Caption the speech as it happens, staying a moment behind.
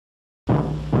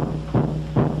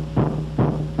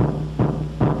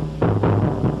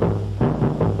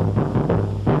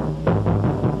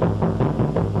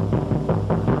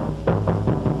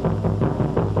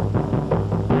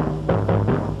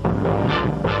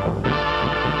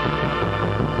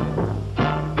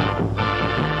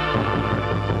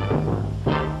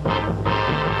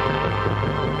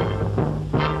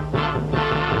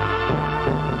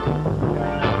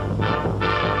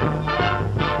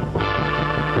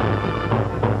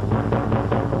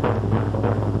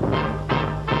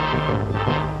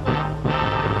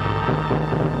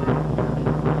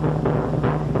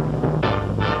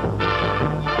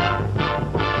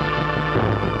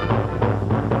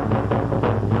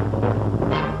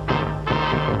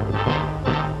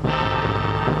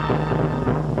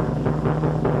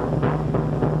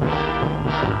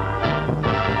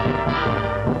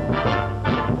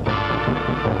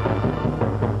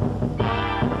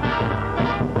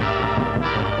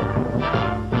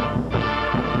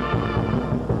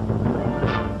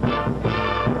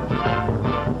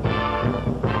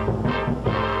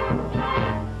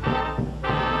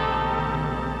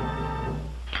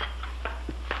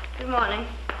Good morning.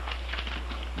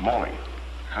 Morning.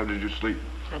 How did you sleep?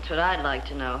 That's what I'd like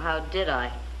to know. How did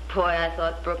I? Boy, I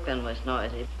thought Brooklyn was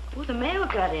noisy. Oh, the mail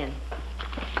got in.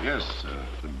 Yes,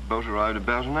 the boat arrived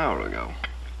about an hour ago.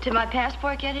 Did my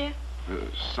passport get here?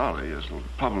 Sorry, it'll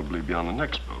probably be on the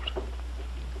next boat.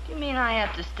 You mean I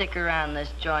have to stick around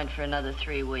this joint for another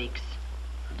 3 weeks?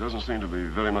 There doesn't seem to be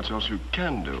very much else you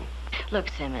can do. Look,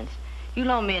 Simmons, you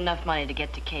loan me enough money to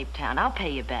get to Cape Town. I'll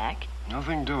pay you back.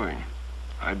 Nothing doing.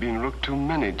 I've been rooked too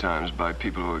many times by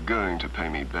people who are going to pay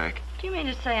me back. Do you mean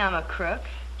to say I'm a crook?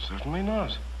 Certainly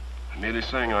not. I'm merely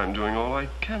saying I'm doing all I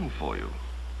can for you.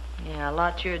 Yeah, a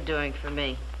lot you're doing for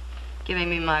me. Giving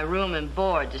me my room and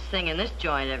board to sing in this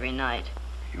joint every night.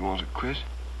 You want to quit?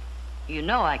 You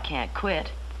know I can't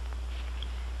quit.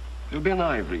 There'll be an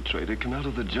ivory trader come out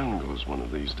of the jungles one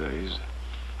of these days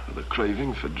with a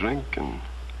craving for drink and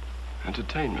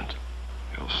entertainment.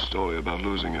 Your story about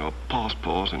losing your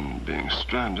passport and being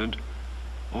stranded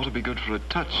ought to be good for a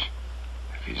touch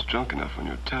if he's drunk enough when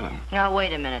you tell him. Now,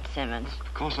 wait a minute, Simmons.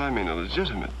 Of course, I mean a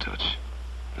legitimate touch.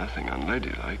 Nothing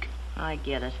unladylike. I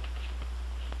get it.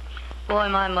 Boy,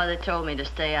 my mother told me to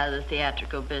stay out of the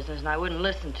theatrical business, and I wouldn't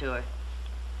listen to her.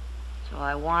 So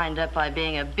I wind up by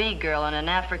being a bee-girl in an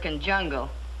African jungle.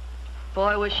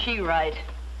 Boy, was she right.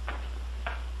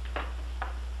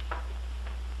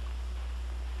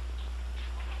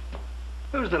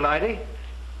 Who's the lady?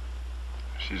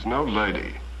 She's no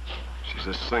lady. She's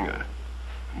a singer.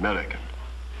 American.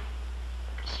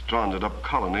 Got stranded up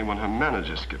colony when her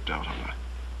manager skipped out on her.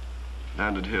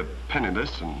 Landed here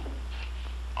penniless, and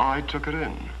I took her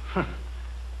in.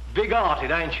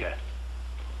 Big-hearted, ain't you?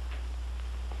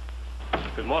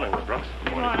 Good morning, Miss Brooks.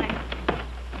 Good morning.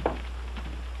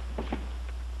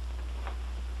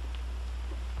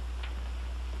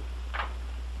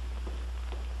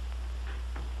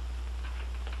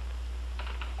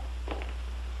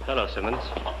 Hello, Simmons.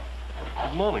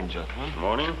 Good morning, gentlemen.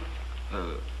 Morning.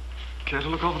 Care to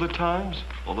look over the Times?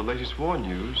 Or the latest war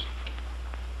news?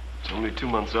 It's only 2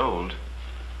 months old.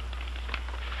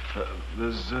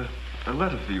 There's a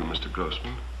letter for you, Mr.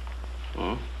 Grossman.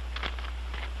 Hmm?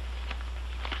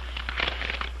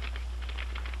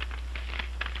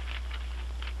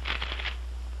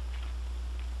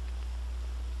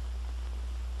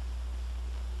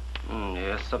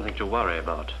 Yes, something to worry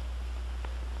about.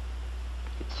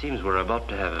 It seems we're about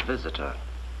to have a visitor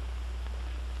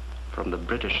from the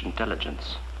British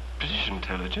intelligence. British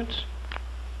intelligence?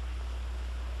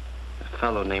 A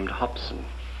fellow named Hobson.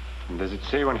 And does it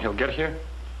say when he'll get here?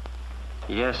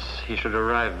 Yes, he should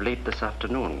arrive late this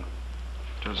afternoon.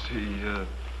 Does he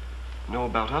know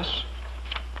about us?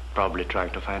 Probably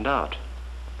trying to find out.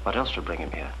 What else should bring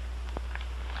him here?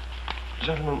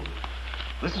 Gentlemen,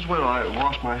 this is where I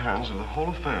wash my hands of the whole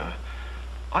affair.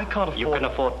 I can't afford... You can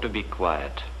afford to be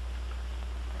quiet.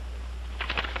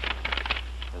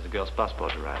 Has the girl's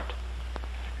passport arrived?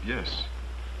 Yes,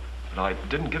 but I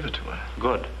didn't give it to her.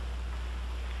 Good.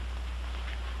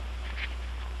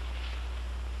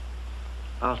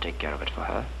 I'll take care of it for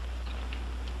her.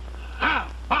 Ha!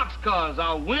 Boxcars,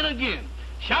 I'll win again.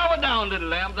 Shower down, little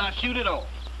lambs, I'll shoot it off.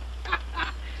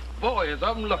 Boy, is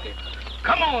I'm lucky.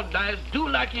 Come on, Dice, do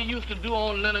like you used to do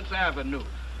on Lenox Avenue.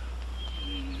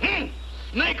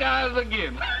 Snake eyes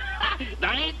again.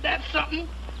 Now, ain't that something?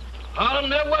 Harlem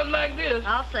never was like this.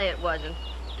 I'll say it wasn't.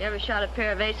 If you ever shot a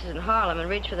pair of aces in Harlem and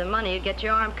reached for the money, you'd get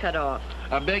your arm cut off.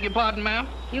 I beg your pardon, ma'am?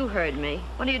 You heard me.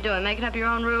 What are you doing, making up your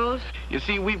own rules? You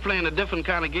see, we playing a different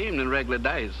kind of game than regular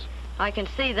dice. I can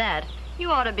see that.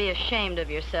 You ought to be ashamed of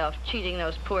yourself, cheating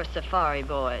those poor safari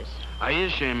boys. I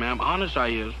is ashamed, ma'am. Honest, I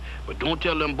is. But don't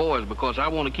tell them boys, because I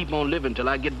want to keep on living till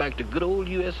I get back to good old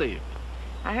USA.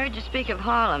 I heard you speak of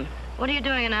Harlem. What are you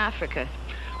doing in Africa?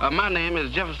 My name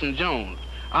is Jefferson Jones.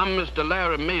 I'm Mr.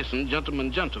 Larry Mason,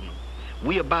 gentleman.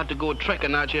 We about to go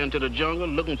trekking out here into the jungle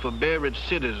looking for buried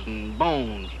cities and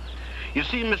bones. You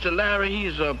see, Mr. Larry,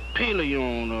 he's a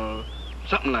paleon or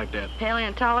something like that.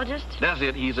 Paleontologist? That's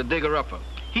it. He's a digger-upper.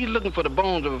 He's looking for the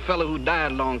bones of a fellow who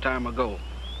died a long time ago.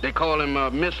 They call him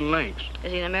Missing Links.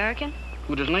 Is he an American?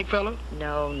 Who, the snake fellow?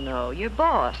 No, your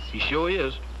boss. He sure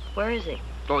is. Where is he?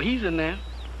 Oh, he's in there.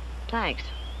 Thanks.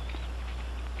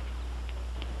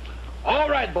 All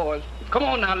right, boys. Come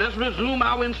on now, let's resume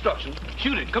our instructions.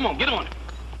 Shoot it. Come on, get on it.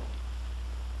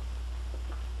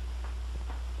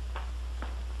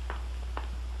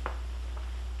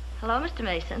 Hello, Mr.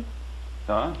 Mason.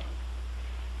 Huh?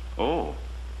 Oh.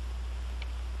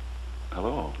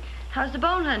 Hello. How's the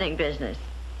bone hunting business?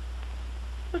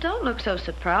 Well, don't look so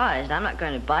surprised. I'm not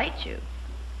going to bite you.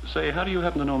 Say, how do you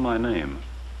happen to know my name?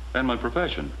 And my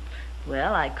profession?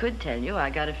 Well, I could tell you. I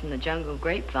got it from the jungle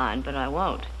grapevine, but I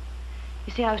won't.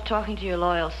 You see, I was talking to your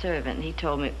loyal servant, and he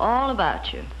told me all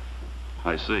about you.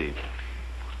 I see.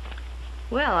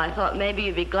 Well, I thought maybe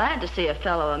you'd be glad to see a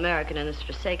fellow American in this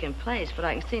forsaken place, but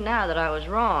I can see now that I was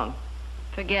wrong.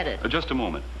 Forget it. Just a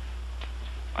moment.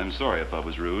 I'm sorry if I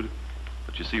was rude,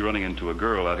 but you see, running into a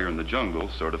girl out here in the jungle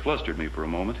sort of flustered me for a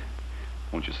moment.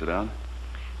 Won't you sit down?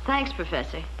 Thanks,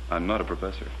 Professor. I'm not a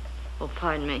professor. Oh,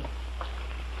 pardon me.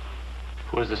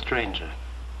 Who is the stranger?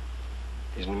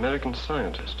 He's an American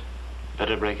scientist.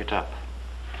 Better break it up.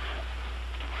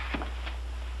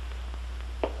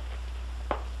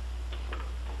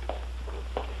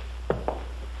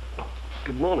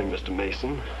 Good morning, Mr.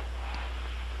 Mason.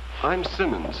 I'm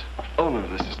Simmons, owner of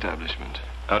this establishment.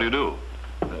 How do you do?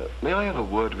 May I have a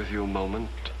word with you a moment?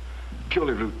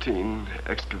 Purely routine,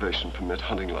 excavation permit,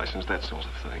 hunting license, that sort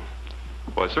of thing.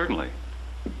 Why, certainly.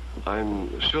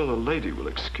 I'm sure the lady will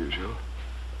excuse you.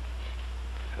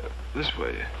 This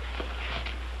way.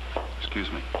 Excuse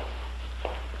me.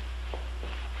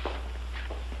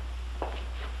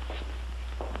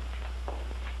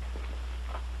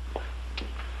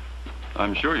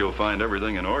 I'm sure you'll find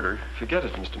everything in order. Forget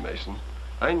it, Mr. Mason.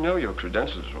 I know your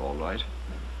credentials are all right.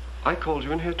 I called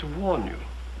you in here to warn you.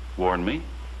 Warn me?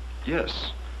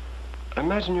 Yes.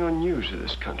 Imagine you're new to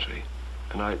this country,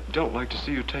 and I don't like to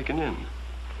see you taken in.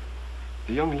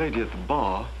 The young lady at the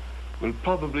bar will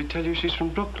probably tell you she's from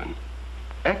Brooklyn.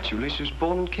 Actually, she was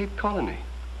born in Cape Colony.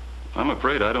 I'm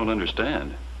afraid I don't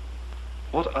understand.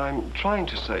 What I'm trying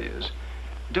to say is,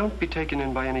 don't be taken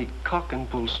in by any cock and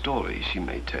bull story she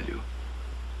may tell you,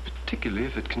 particularly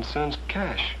if it concerns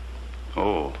cash.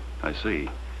 Oh, I see.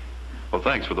 Well,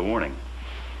 thanks for the warning.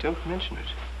 Don't mention it.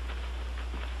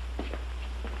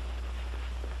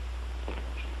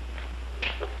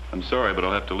 I'm sorry, but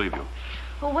I'll have to leave you.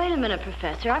 Well, wait a minute,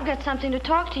 Professor. I've got something to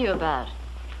talk to you about.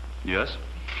 Yes?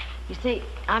 You see,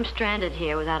 I'm stranded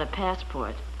here without a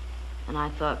passport. And I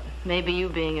thought maybe you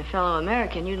being a fellow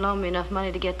American, you'd loan me enough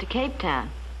money to get to Cape Town.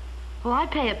 Well,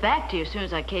 I'd pay it back to you as soon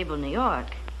as I cable New York.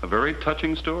 A very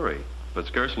touching story, but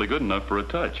scarcely good enough for a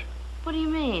touch. What do you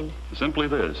mean? Simply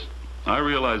this. I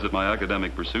realize that my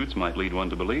academic pursuits might lead one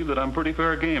to believe that I'm pretty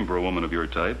fair game for a woman of your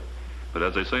type. But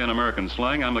as they say in American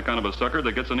slang, I'm the kind of a sucker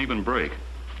that gets an even break.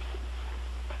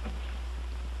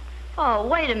 Oh,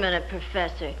 wait a minute,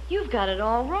 Professor. You've got it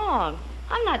all wrong.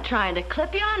 I'm not trying to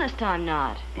clip you. Honest, I'm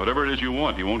not. Whatever it is you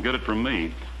want, you won't get it from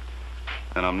me.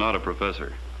 And I'm not a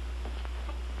professor.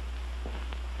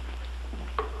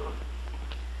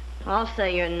 I'll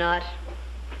say you're not.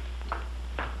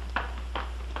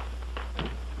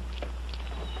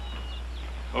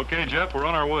 Okay, Jeff, we're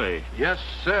on our way. Yes,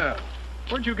 sir.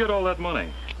 Where'd you get all that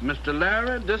money? Mr.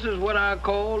 Larry, this is what I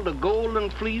call the golden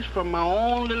fleece from my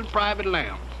own little private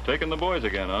lamb. Taking the boys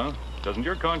again, huh? Doesn't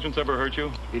your conscience ever hurt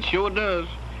you? It sure does.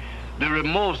 The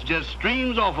remorse just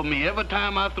streams off of me every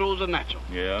time I throws a natural.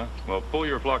 Yeah? Well, pull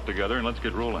your flock together and let's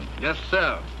get rolling. Yes,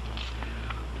 sir.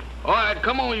 All right,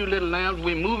 come on, you little lambs.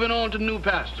 We're moving on to new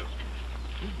pastures.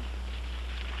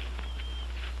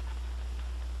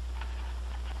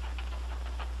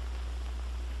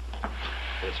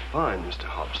 It's fine, Mr.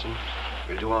 Hobson.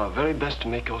 We'll do our very best to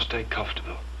make your stay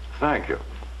comfortable. Thank you.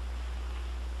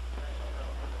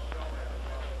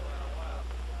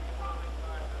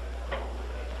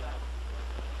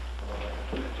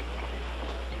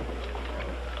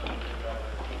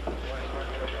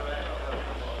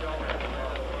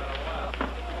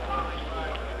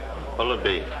 What'll it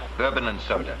be? Bourbon and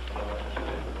soda.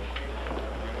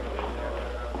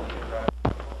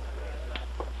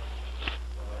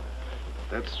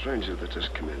 That stranger that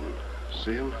just come in,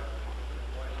 see him?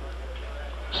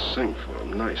 Sing for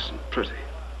him, nice and pretty.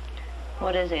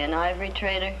 What is he, an ivory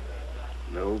trader?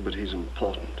 No, but he's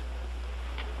important.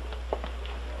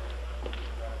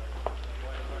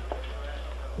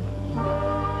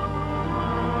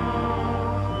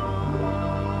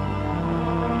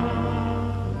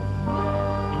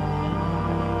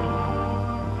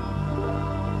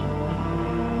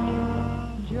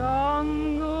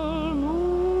 Jungle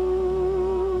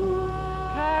moon,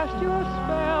 cast your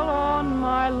spell on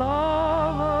my lover.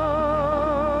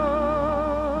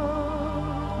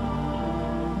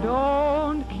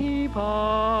 Don't keep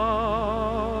on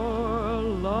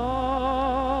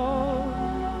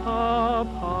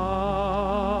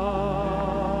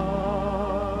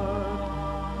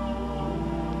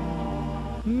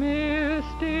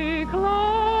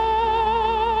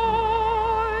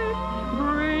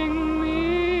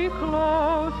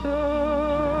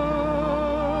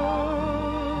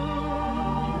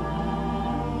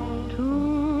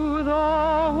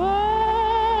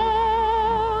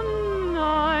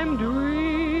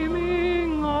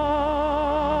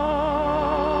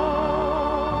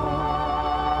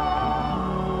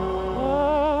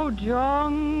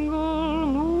jungle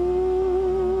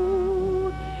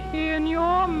moon in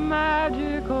your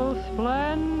magical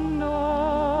splendor.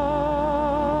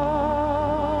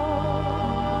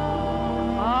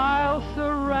 I'll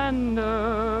surrender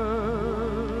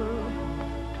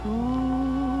to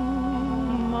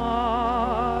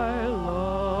my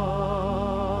love.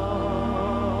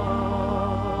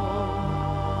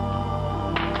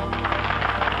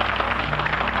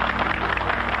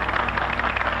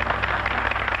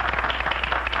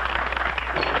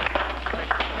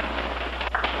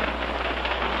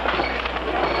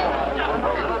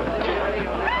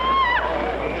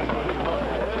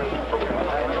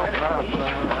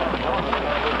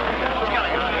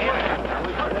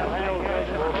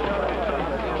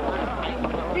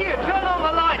 Here, turn on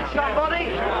the lights, somebody.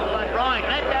 Right,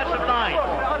 let that some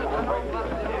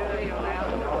light.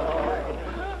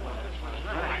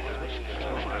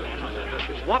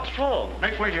 What's wrong?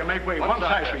 Make way here, make way. One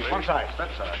side, please, one side. That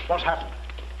side. What's happened?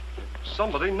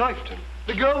 Somebody knifed him.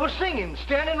 The girl was singing,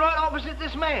 standing right opposite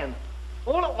this man.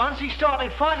 All at once, he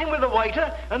started fighting with the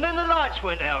waiter, and then the lights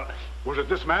went out. Was it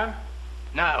this man?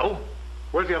 No.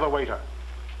 Where's the other waiter?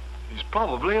 He's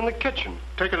probably in the kitchen.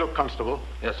 Take a look, Constable.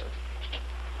 Yes,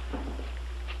 sir.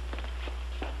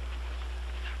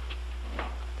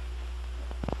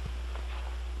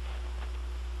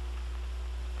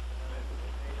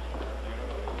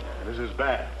 This is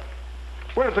bad.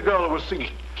 Where's the girl who was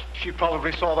singing? She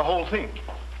probably saw the whole thing.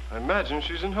 I imagine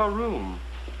she's in her room.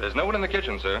 There's no one in the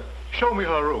kitchen, sir. Show me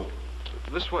her room.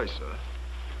 This way, sir.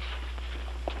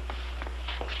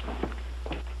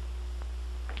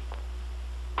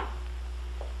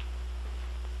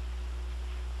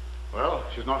 Well,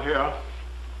 she's not here.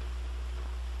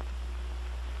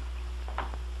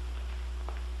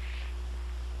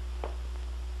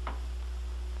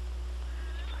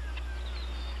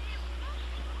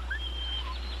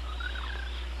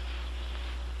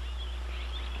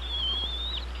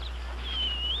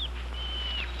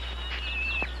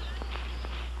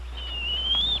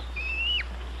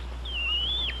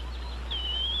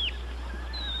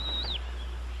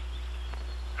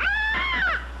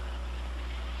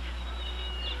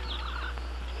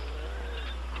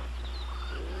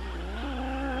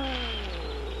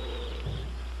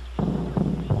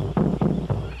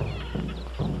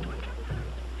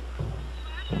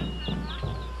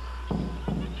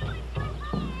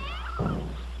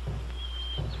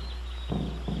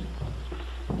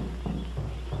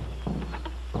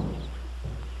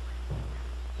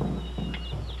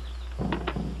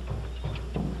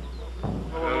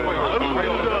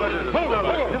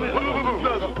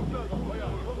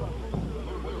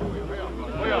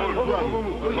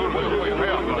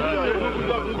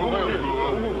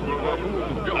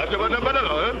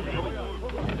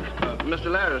 Mr.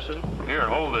 Larry, sir. Here,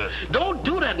 hold this. Don't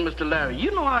do that, Mr. Larry.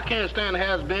 You know I can't stand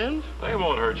has-beens. They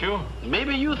won't hurt you.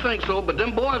 Maybe you think so, but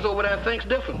them boys over there thinks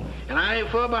different, and I ain't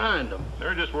far behind them.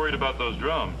 They're just worried about those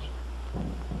drums.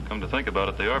 Come to think about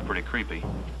it, they are pretty creepy.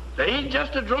 They ain't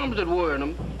just the drums that worry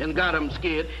them and got them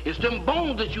scared. It's them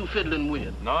bones that you fiddling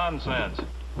with. Nonsense.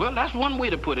 Well, that's one way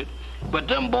to put it. But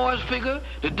them boys figure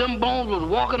that them bones was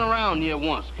walking around here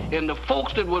once, and the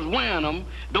folks that was wearing them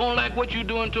don't like what you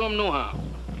doing to them nohow.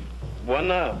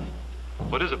 Buena,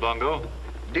 What is it, Bongo?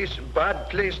 this bad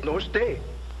place no stay.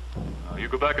 You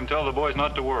go back and tell the boys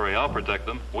not to worry. I'll protect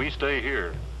them. We stay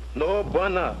here. No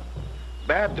buena.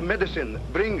 Bad medicine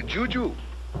bring juju.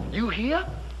 You hear?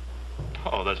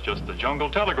 Oh, that's just the jungle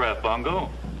telegraph, Bongo.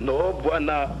 No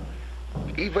buena.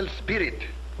 Evil spirit.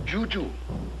 Juju.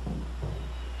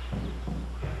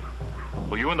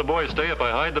 Will you and the boys stay if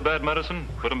I hide the bad medicine?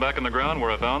 Put them back in the ground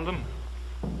where I found them?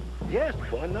 Yes,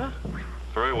 buena.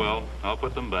 Very well. I'll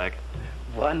put them back.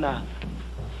 Buena.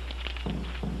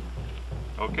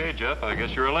 Okay, Jeff, I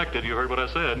guess you're elected. You heard what I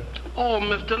said. Oh,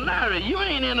 Mr. Larry, you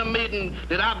ain't intimating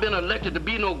that I've been elected to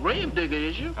be no grave digger,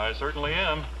 is you? I certainly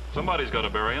am. Somebody's got to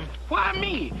bury him. Why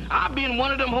me? I'll be in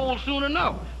one of them holes soon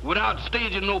enough without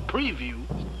staging no preview.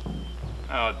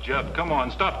 Oh, Jeff, come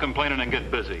on. Stop complaining and get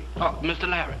busy. Oh, Mr.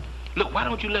 Larry, look, why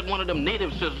don't you let one of them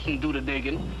native citizens do the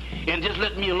digging and just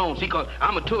let me alone, see, because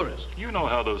I'm a tourist. You know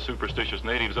how those superstitious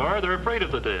natives are. They're afraid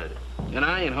of the dead. And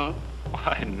I ain't, huh?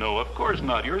 Why, no, of course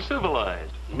not. You're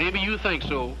civilized. Maybe you think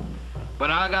so, but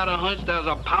I got a hunch there's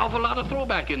a powerful lot of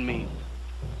throwback in me.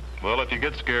 Well, if you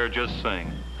get scared, just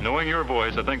sing. Knowing your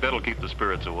voice, I think that'll keep the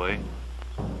spirits away.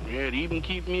 Yeah, it even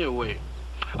keep me away.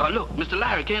 Look, Mr.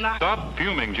 Larry, can't I? Stop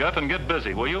fuming, Jeff, and get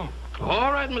busy, will you?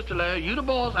 All right, Mr. Larry, you the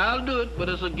boss. I'll do it, but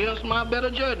it's against my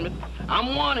better judgment.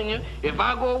 I'm warning you, if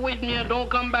I go away from here and don't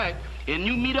come back, and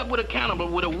you meet up with a cannibal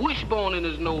with a wishbone in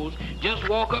his nose, just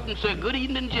walk up and say, "Good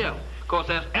evening, Jeff," because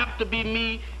that's apt to be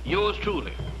me, yours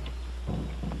truly.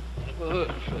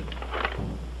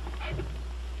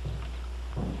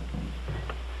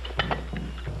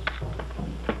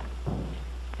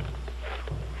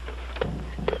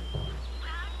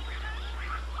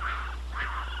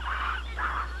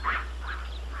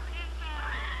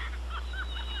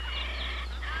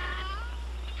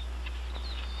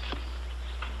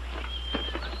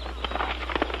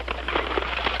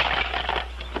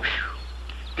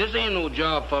 This ain't no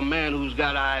job for a man who's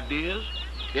got ideas.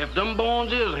 If them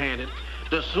bones is handed,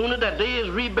 the sooner that they is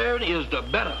reburied is the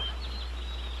better.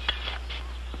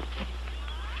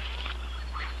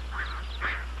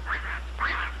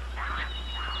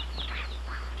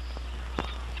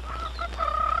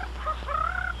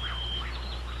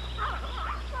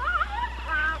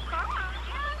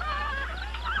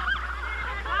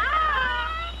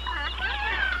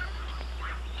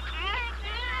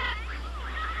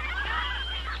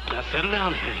 Now settle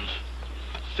down, Hans.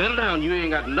 Settle down. You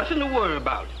ain't got nothing to worry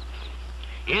about.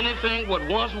 Anything what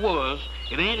once was,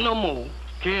 it ain't no more.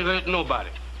 Can't hurt nobody.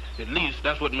 At least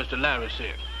that's what Mr. Larry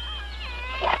said.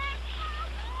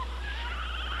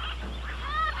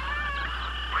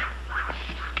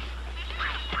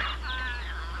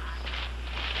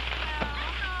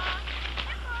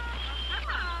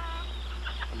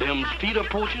 Them feet are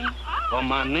poaching, or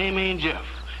my name ain't Jeff.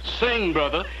 Sing,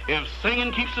 brother. If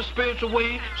singing keeps the spirits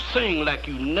away, sing like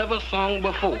you never sung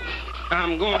before.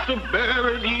 I'm going to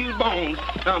bury these bones.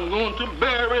 I'm going to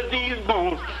bury these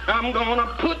bones. I'm going to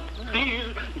put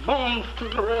these bones to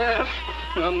rest.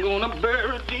 I'm going to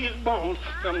bury these bones.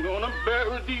 I'm going to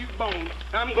bury these bones.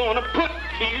 I'm going to put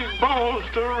these bones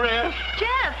to rest.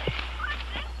 Jeff!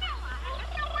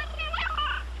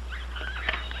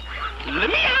 Let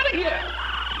me out of here!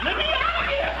 Let me out of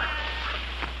here!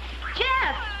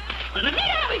 Jeff! Let me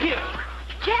out of here!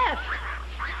 Jeff!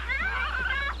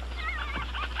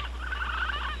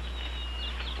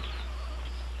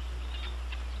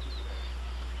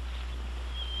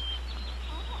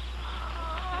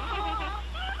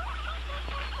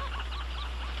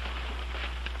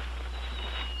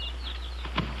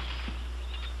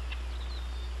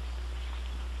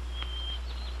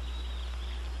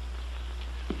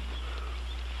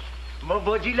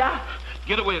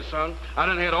 Get away, son. I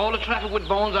done had all the traffic with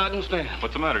bones I can stand.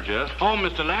 What's the matter, Jeff? Oh,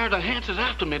 Mr. Larry, the Hans is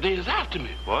after me. They is after me.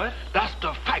 What? That's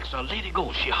the facts. A lady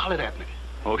ghost. She hollered at me.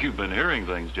 Oh, you've been hearing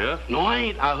things, Jeff. No, I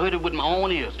ain't. I heard it with my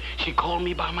own ears. She called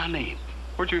me by my name.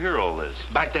 Where'd you hear all this?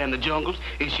 Back there in the jungles,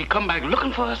 and she come back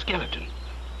looking for her skeleton.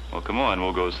 Well, come on.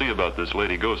 We'll go see about this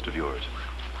lady ghost of yours.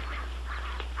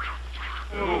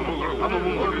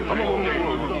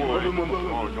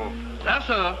 That's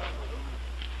her.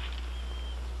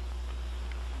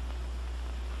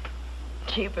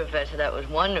 Gee, Professor, that was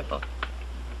wonderful.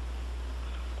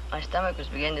 My stomach was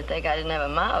beginning to think I didn't have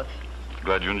a mouth.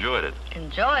 Glad you enjoyed it.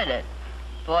 Enjoyed it?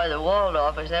 Boy, the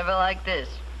Waldorf was never like this.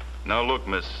 Now, look,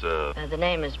 Miss, The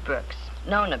name is Brooks.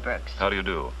 Nona Brooks. How do you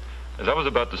do? As I was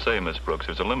about to say, Miss Brooks,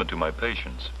 there's a limit to my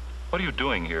patience. What are you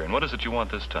doing here, and what is it you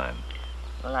want this time?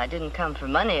 Well, I didn't come for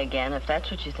money again, if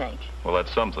that's what you think. Well,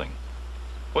 that's something.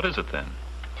 What is it, then?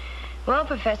 Well,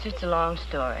 Professor, it's a long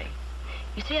story.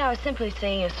 You see, I was simply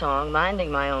singing a song,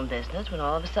 minding my own business, when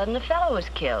all of a sudden a fellow was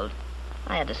killed.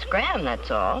 I had to scram,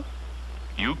 that's all.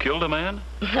 You killed a man?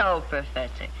 No,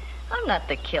 Professor. I'm not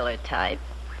the killer type.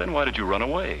 Then why did you run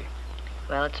away?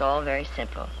 Well, it's all very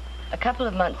simple. A couple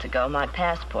of months ago, my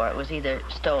passport was either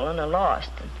stolen or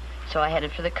lost, and so I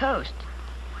headed for the coast.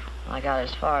 I got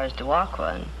as far as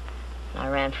Dewakwa, and I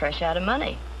ran fresh out of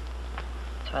money.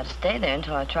 So I had to stay there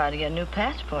until I tried to get a new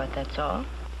passport, that's all.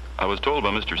 I was told by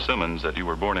Mr. Simmons that you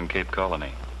were born in Cape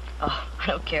Colony. Oh, I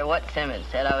don't care what Simmons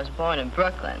said. I was born in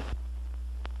Brooklyn.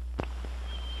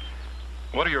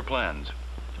 What are your plans?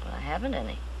 Well, I haven't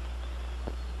any.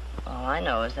 All I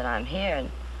know is that I'm here,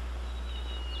 and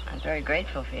I'm very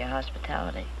grateful for your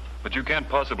hospitality. But you can't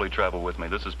possibly travel with me.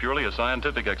 This is purely a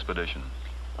scientific expedition.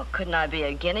 Well, couldn't I be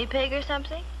a guinea pig or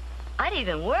something? I'd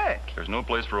even work. There's no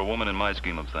place for a woman in my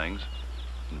scheme of things.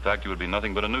 In fact, you would be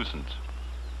nothing but a nuisance.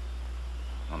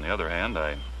 On the other hand,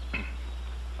 I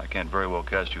can't very well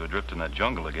cast you adrift in that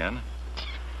jungle again.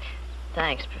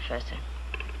 Thanks, Professor.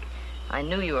 I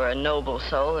knew you were a noble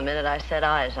soul the minute I set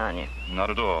eyes on you. Not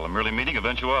at all. I'm merely meeting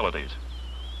eventualities.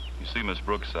 You see, Miss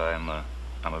Brooks, I'm a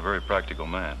very practical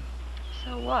man.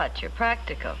 So what? You're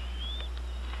practical.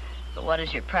 But what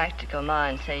does your practical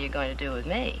mind say you're going to do with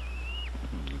me?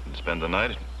 You can spend the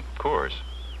night, of course.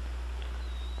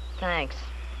 Thanks.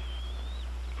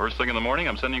 First thing in the morning,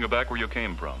 I'm sending you back where you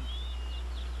came from.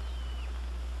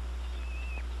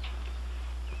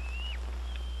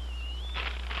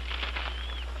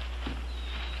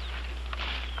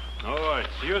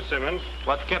 It's you, Simmons.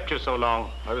 What kept you so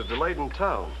long? I was delayed in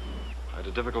town. I had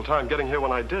a difficult time getting here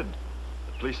when I did.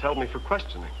 The police held me for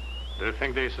questioning. Do you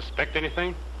think they suspect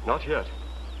anything? Not yet.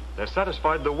 They're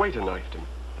satisfied the waiter knifed him,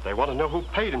 but they want to know who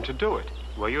paid him to do it.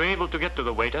 Were you able to get to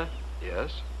the waiter?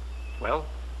 Yes. Well,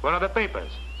 where are the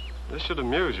papers? This should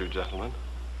amuse you, gentlemen.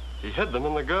 He hid them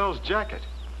in the girl's jacket.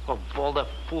 Of all the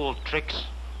fool tricks.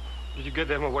 Did you get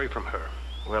them away from her?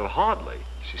 Well, hardly.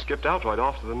 She skipped out right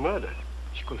after the murder.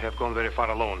 She couldn't have gone very far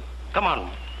alone. Come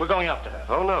on, we're going after her.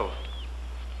 Oh, no.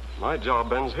 My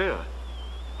job ends here.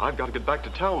 I've got to get back to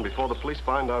town before the police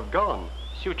find I've gone.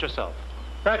 Suit yourself.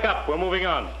 Back up, we're moving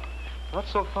on. Not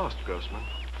so fast, Grossman.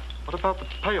 What about the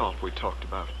payoff we talked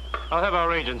about? I'll have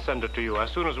our agent send it to you as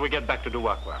soon as we get back to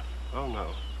Duwakwa. Oh,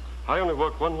 no. I only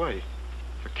work one way.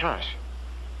 For cash.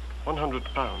 100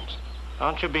 pounds.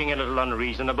 Aren't you being a little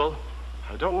unreasonable?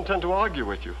 I don't intend to argue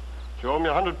with you. You owe me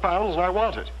 100 pounds and I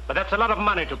want it. But that's a lot of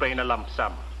money to pay in a lump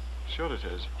sum. Sure it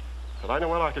is. But I know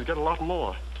where I could get a lot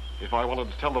more. If I wanted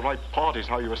to tell the right parties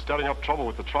how you were stirring up trouble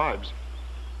with the tribes.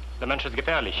 The Mensch ist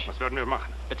gefährlich. Was werden wir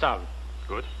machen? It's on.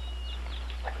 Good.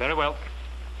 Very well.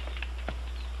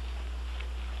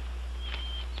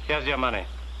 Here's your money.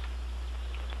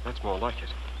 That's more like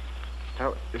it.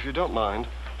 Now, if you don't mind,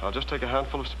 I'll just take a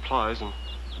handful of supplies and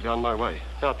be on my way.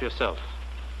 Help yourself.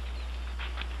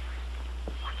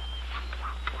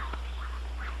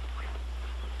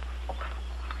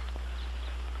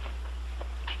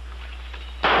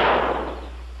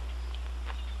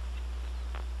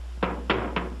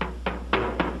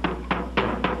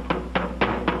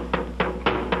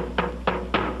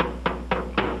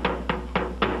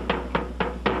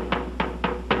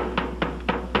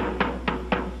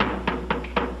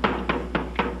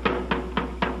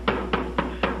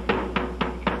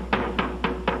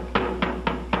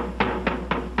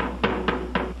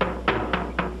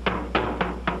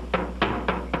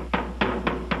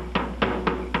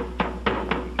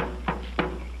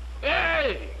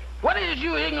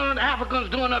 Africans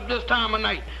doing up this time of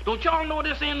night? Don't y'all know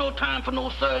this ain't no time for no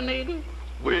serenading?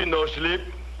 We no sleep.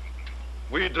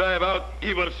 We drive out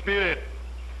evil spirit.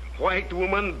 White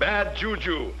woman, bad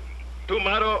juju.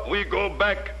 Tomorrow we go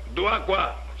back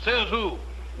Duwakwa. Says who?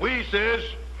 We says.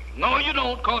 No, you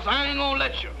don't, cause I ain't gonna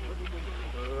let you.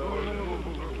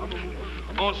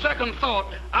 On second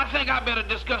thought, I think I better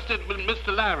discuss it with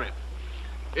Mr. Larry.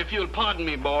 If you'll pardon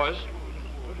me, boys.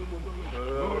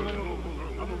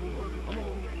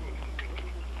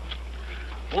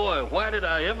 Boy, why did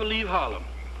I ever leave Harlem?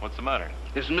 What's the matter?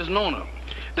 It's Miss Nona.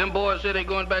 Them boys say they're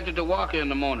going back to Duwakwa in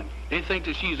the morning. They think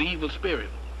that she's an evil spirit.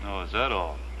 Oh, is that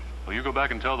all? Well, you go back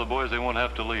and tell the boys they won't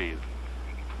have to leave.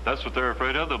 If that's what they're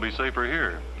afraid of, they'll be safer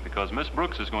here, because Miss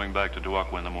Brooks is going back to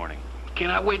Duwakwa in the morning.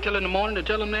 Can I wait till in the morning to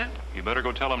tell them that? You better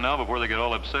go tell them now before they get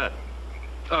all upset.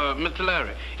 Mr.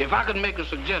 Larry, if I could make a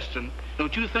suggestion,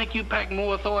 don't you think you pack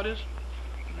more authorities?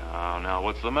 Now,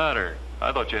 what's the matter?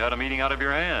 I thought you had a meeting out of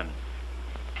your hand.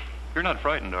 You're not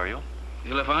frightened, are you?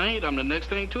 Well, if I ain't, I'm the next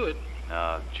thing to it.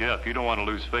 Now, Jeff, you don't want to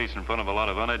lose face in front of a lot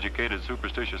of uneducated,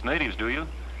 superstitious natives, do you?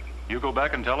 You go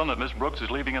back and tell them that Miss Brooks is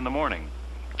leaving in the morning.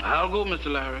 I'll go, Mr.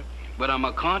 Larry, but I'm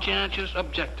a conscientious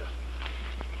objector.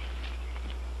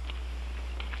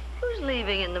 Who's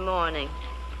leaving in the morning?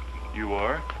 You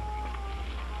are?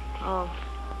 Oh.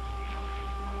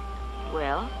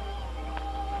 Well?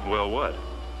 Well, what?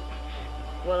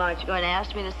 Well, aren't you going to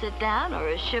ask me to sit down, or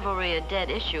is chivalry a dead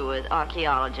issue with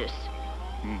archaeologists?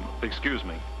 Excuse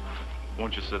me.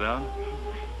 Won't you sit down?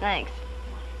 Thanks.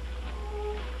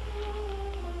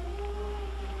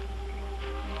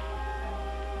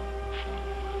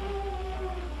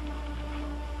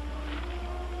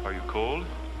 Are you cold?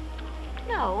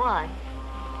 No, why?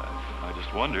 I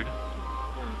just wondered.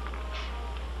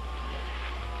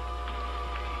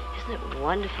 Isn't it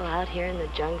wonderful out here in the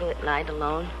jungle at night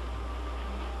alone?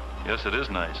 Yes, it is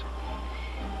nice.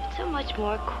 It's so much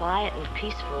more quiet and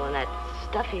peaceful in that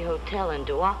stuffy hotel in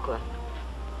Duwakwa.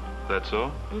 That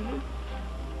so? Mm-hmm. Do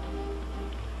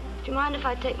you mind if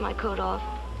I take my coat off?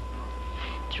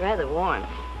 It's rather warm.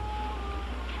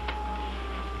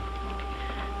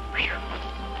 Whew,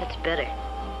 that's better.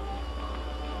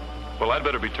 Well, I'd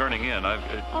better be turning in.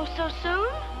 Oh, so soon?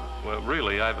 Well,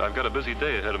 really, I've got a busy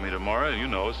day ahead of me tomorrow, you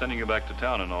know, sending you back to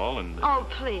town and all, and... Oh,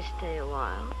 please stay a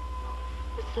while.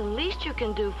 It's the least you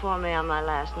can do for me on my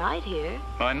last night here.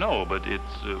 I know, but it's,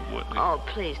 what... Oh,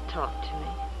 please talk to me.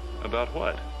 About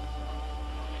what?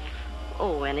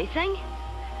 Oh, anything.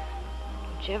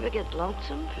 Don't you ever get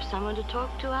lonesome for someone to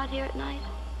talk to out here at night?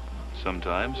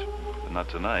 Sometimes, but not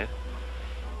tonight.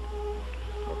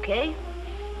 Okay.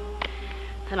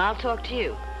 Then I'll talk to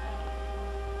you.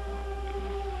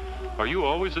 Are you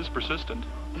always this persistent?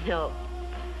 No.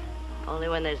 Only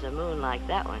when there's a moon like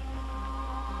that one.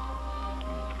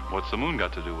 What's the moon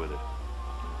got to do with it?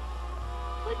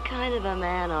 What kind of a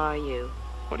man are you?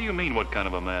 What do you mean, what kind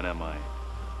of a man am I?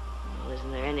 Well,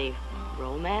 isn't there any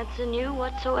romance in you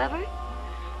whatsoever?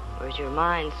 Or is your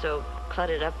mind so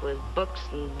cluttered up with books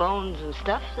and bones and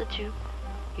stuff that you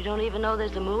don't even know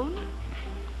there's a moon?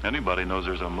 Anybody knows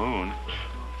there's a moon.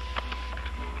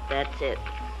 That's it.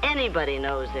 Anybody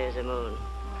knows there's a moon.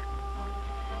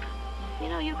 You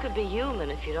know, you could be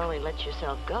human if you'd only let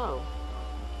yourself go.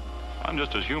 I'm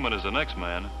just as human as the next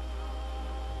man.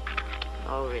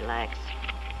 Oh, relax.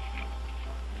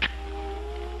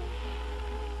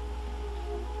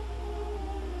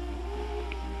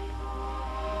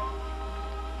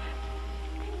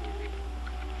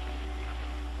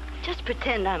 Just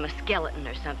pretend I'm a skeleton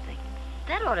or something.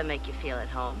 That ought to make you feel at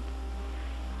home.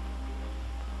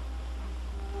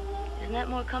 Isn't that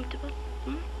more comfortable?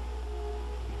 Hmm?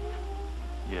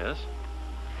 Yes?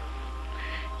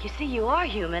 You see, you are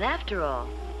human after all.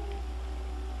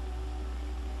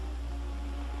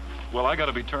 Well, I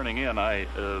gotta be turning in.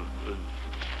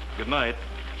 Good night.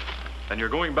 And you're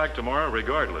going back tomorrow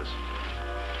regardless.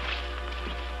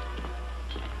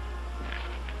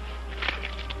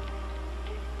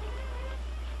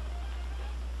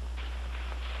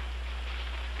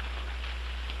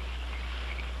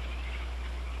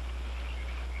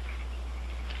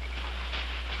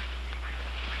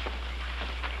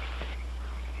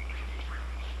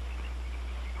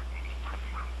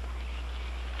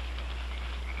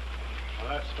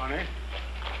 That's funny.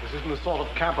 This isn't the sort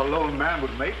of camp a lone man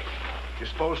would make. You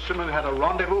suppose Simmons had a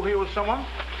rendezvous here with someone?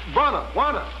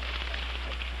 Warner!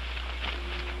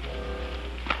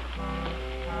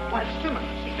 Why, it's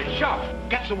Simmons. He's been shot.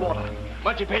 Get some water.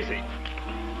 Much pacey.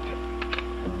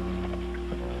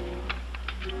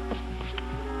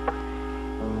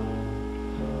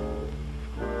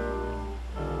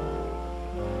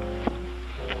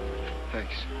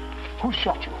 Thanks. Who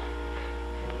shot you?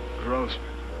 Grossman.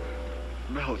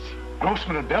 Belts.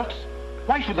 Grossman and Belts?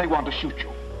 Why should they want to shoot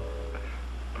you?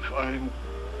 Find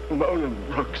Mona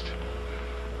Brooks.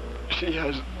 She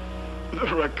has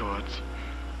the records.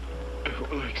 It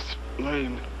will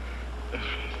explain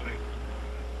everything.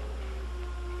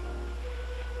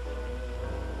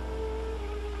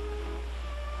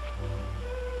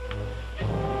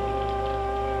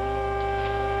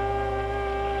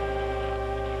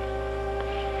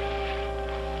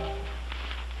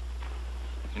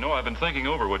 You know, I've been thinking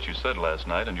over what you said last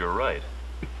night, and you're right.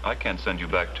 I can't send you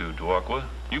back to Duakwa.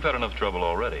 You've had enough trouble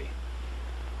already.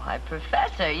 Why,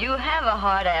 Professor, you have a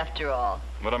heart after all.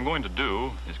 What I'm going to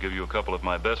do is give you a couple of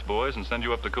my best boys and send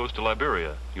you up the coast to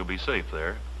Liberia. You'll be safe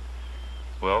there.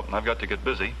 Well, I've got to get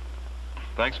busy.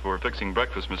 Thanks for fixing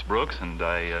breakfast, Miss Brooks, and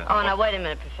Oh, now, wait a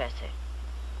minute, Professor.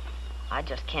 I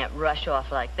just can't rush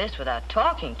off like this without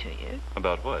talking to you.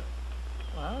 About what?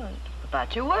 Well,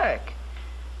 about your work.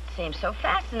 It seems so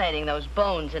fascinating, those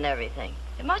bones and everything.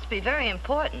 It must be very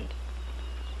important.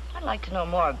 I'd like to know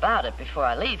more about it before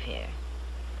I leave here.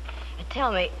 And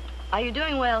tell me, are you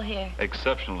doing well here?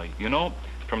 Exceptionally. You know,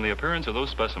 from the appearance of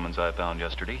those specimens I found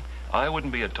yesterday, I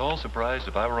wouldn't be at all surprised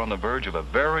if I were on the verge of a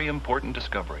very important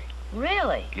discovery.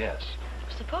 Really? Yes.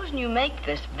 Supposing you make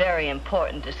this very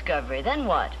important discovery, then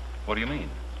what? What do you mean?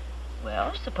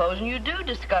 Well, supposing you do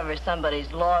discover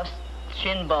somebody's lost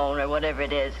shin bone or whatever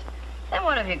it is, then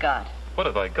what have you got? What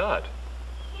have I got?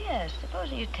 Yes,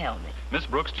 supposing you tell me. Miss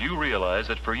Brooks, do you realize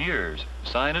that for years,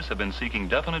 scientists have been seeking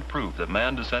definite proof that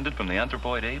man descended from the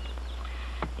anthropoid ape?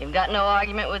 You've got no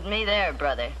argument with me there,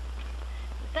 brother.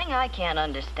 The thing I can't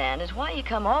understand is why you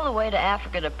come all the way to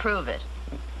Africa to prove it.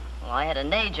 Well, I had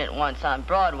an agent once on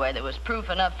Broadway that was proof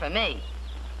enough for me.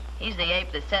 He's the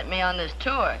ape that sent me on this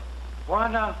tour. Why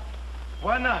not?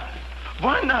 Why not?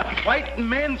 Why not? White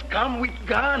men's come with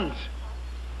guns.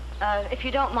 If you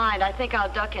don't mind, I think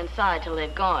I'll duck inside till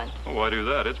they've gone. Oh, why do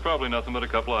that? It's probably nothing but a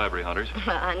couple of ivory hunters.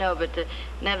 I know, but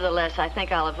nevertheless, I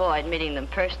think I'll avoid meeting them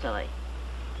personally.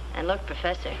 And look,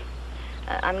 Professor,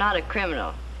 I'm not a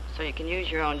criminal, so you can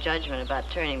use your own judgment about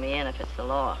turning me in if it's the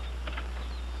law.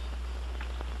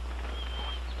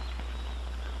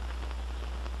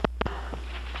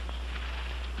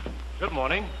 Good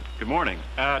morning. Good morning.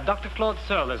 Dr. Claude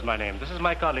Searle is my name. This is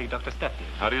my colleague, Dr. Stepney.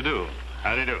 How do you do?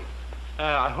 How do you do?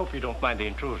 I hope you don't mind the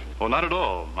intrusion. Oh, not at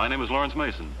all. My name is Lawrence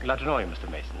Mason. Glad to know you, Mr.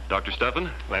 Mason. Dr.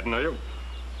 Steffen? Glad to know you.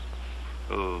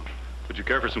 Oh, would you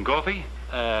care for some coffee?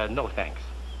 No, thanks.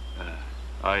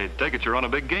 I take it you're on a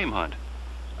big game hunt.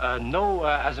 No,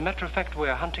 as a matter of fact,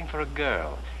 we're hunting for a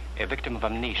girl, a victim of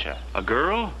amnesia. A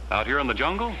girl? Out here in the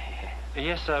jungle?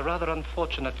 Yes, a rather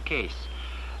unfortunate case.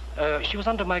 She was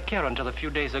under my care until a few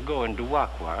days ago in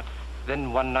Duwakwa.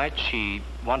 Then one night she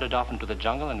wandered off into the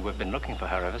jungle, and we've been looking for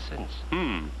her ever since.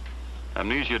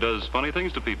 Amnesia does funny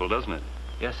things to people, doesn't it?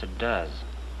 Yes, it does.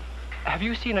 Have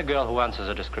you seen a girl who answers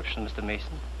a description, Mr.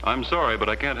 Mason? I'm sorry, but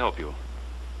I can't help you.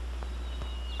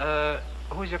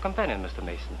 Who's your companion, Mr.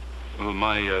 Mason? Well,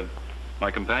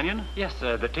 my companion? Yes,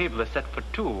 the table is set for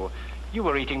two. You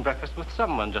were eating breakfast with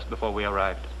someone just before we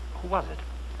arrived. Who was it?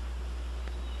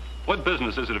 What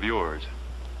business is it of yours?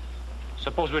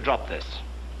 Suppose we drop this.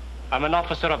 I'm an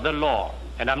officer of the law,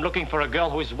 and I'm looking for a girl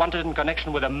who is wanted in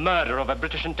connection with the murder of a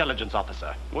British intelligence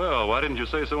officer. Well, why didn't you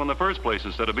say so in the first place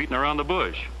instead of beating around the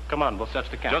bush? Come on, we'll search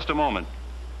the camp. Just a moment.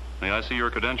 May I see your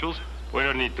credentials? We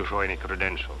don't need to show any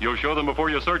credentials. You'll show them before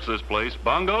you search this place.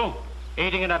 Bongo?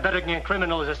 Aiding and abetting a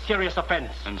criminal is a serious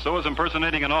offense. And so is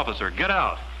impersonating an officer. Get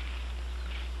out.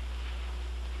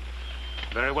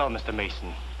 Very well, Mr.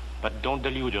 Mason. But don't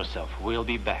delude yourself. We'll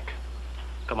be back.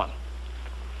 Come on.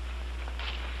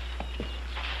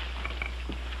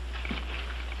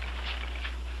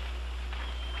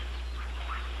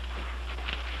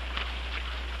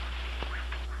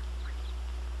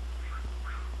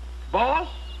 Boss,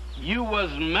 you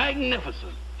was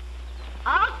magnificent.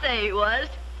 I'll say he was.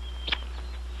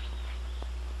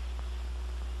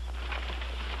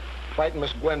 White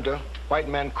Miss Gwenda, white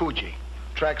man Coogee.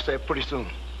 Tracks there pretty soon.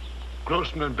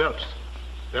 Grossman and Belts.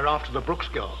 They're after the Brooks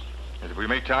girl. If we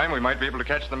make time, we might be able to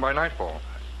catch them by nightfall.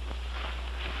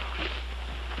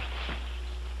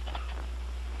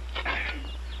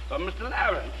 Mr.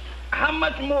 Larry, how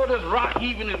much more of this rock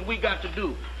heaving as we got to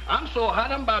do? I'm so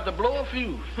hot I'm about to blow a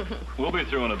fuse. We'll be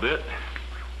through in a bit.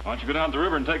 Why don't you go down to the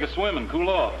river and take a swim and cool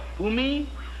off? Who, me?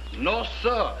 No,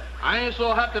 sir. I ain't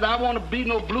so hot that I want to be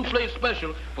no blue plate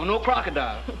special or no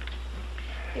crocodile.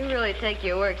 You really take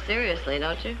your work seriously,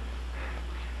 don't you?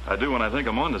 I do when I think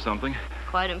I'm onto something.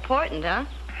 Quite important, huh?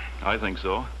 I think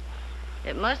so.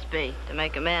 It must be, to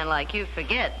make a man like you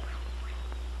forget.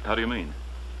 How do you mean?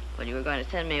 Well, you were going to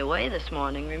send me away this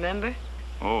morning, remember?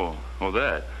 Oh,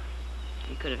 that.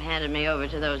 You could have handed me over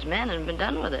to those men and been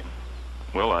done with it.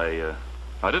 Well, I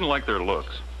didn't like their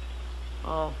looks.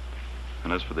 Oh.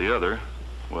 And as for the other,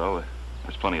 well,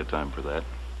 there's plenty of time for that.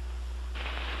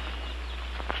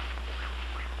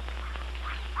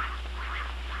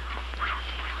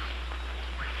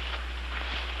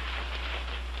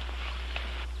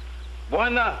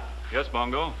 Buena. Yes,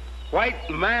 Bongo? White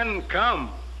man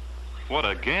come. What,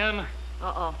 again?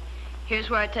 Uh-oh. Here's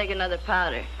where I take another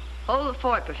powder. Hold the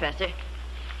fort, Professor.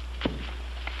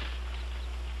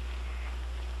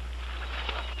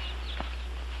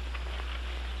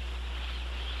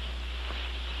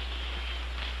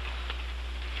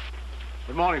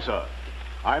 Good morning, sir.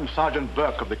 I'm Sergeant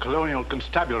Burke of the Colonial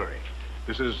Constabulary.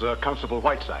 This is Constable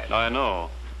Whiteside. I know.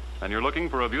 And you're looking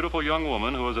for a beautiful young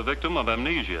woman who is a victim of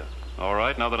amnesia. All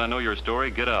right, now that I know your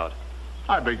story, get out.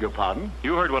 I beg your pardon?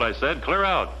 You heard what I said. Clear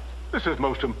out. This is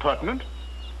most impertinent.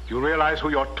 Do you realize who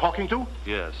you're talking to?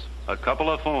 Yes, a couple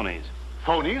of phonies.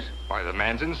 Phonies? Why, the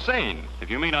man's insane. If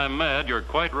you mean I'm mad, you're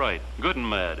quite right. Good and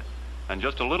mad. And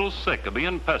just a little sick of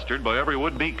being pestered by every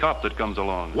would-be cop that comes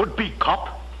along. Would-be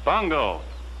cop? Bongo.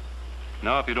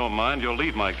 Now, if you don't mind, you'll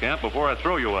leave my camp before I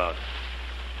throw you out.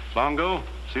 Bongo,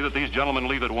 see that these gentlemen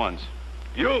leave at once.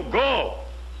 You go.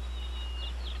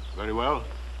 Very well.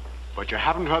 But you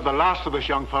haven't heard the last of this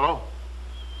young fellow.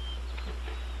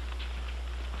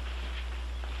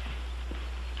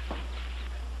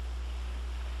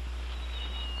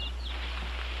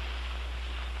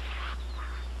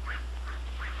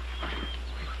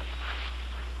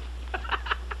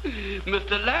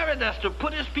 Mr. Larry, that's the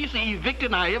prettiest piece of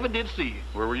evicting I ever did see.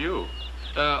 Where were you?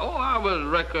 I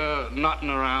was knotting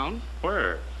around.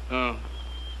 Where?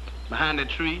 Behind a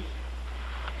tree.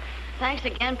 Thanks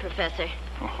again, Professor.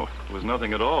 Oh, it was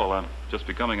nothing at all. I'm just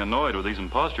becoming annoyed with these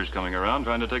imposters coming around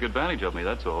trying to take advantage of me,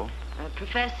 that's all.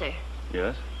 Professor.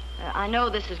 Yes? I know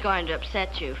this is going to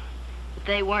upset you, but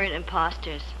they weren't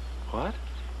imposters. What?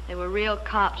 They were real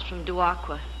cops from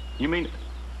Duwakwa. You mean...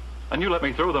 And you let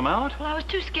me throw them out? Well, I was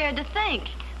too scared to think.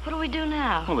 What do we do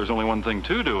now? Well, there's only one thing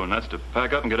to do, and that's to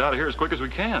pack up and get out of here as quick as we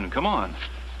can. Come on.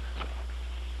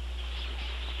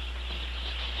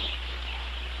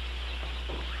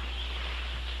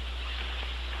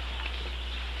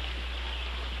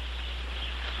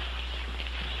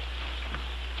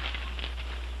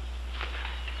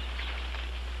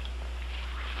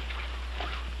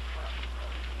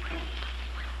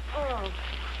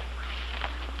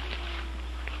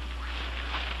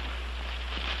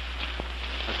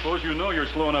 I suppose you know you're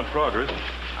slowing up progress.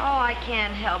 Oh, I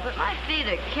can't help it. My feet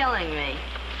are killing me.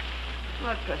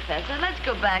 Look, Professor, let's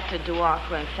go back to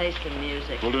Duaco and face the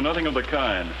music. We'll do nothing of the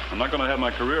kind. I'm not going to have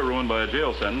my career ruined by a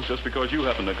jail sentence just because you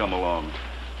happen to come along.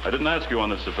 I didn't ask you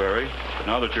on this safari, but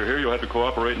now that you're here, you'll have to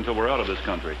cooperate until we're out of this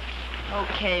country.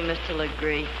 Okay, Mr.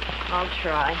 Legree. I'll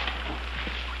try.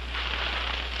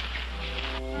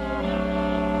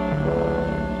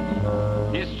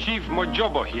 Is Chief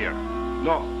Mojobo here?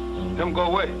 No. Him go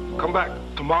away. Come back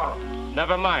tomorrow.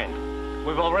 Never mind.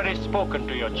 We've already spoken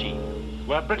to your chief.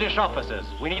 We're British officers.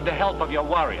 We need the help of your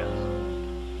warriors.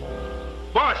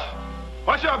 Boss!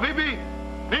 Washa bibi!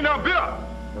 Nina Bia!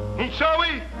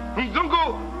 Hinshawi!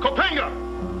 Hinzungu! Kopenga!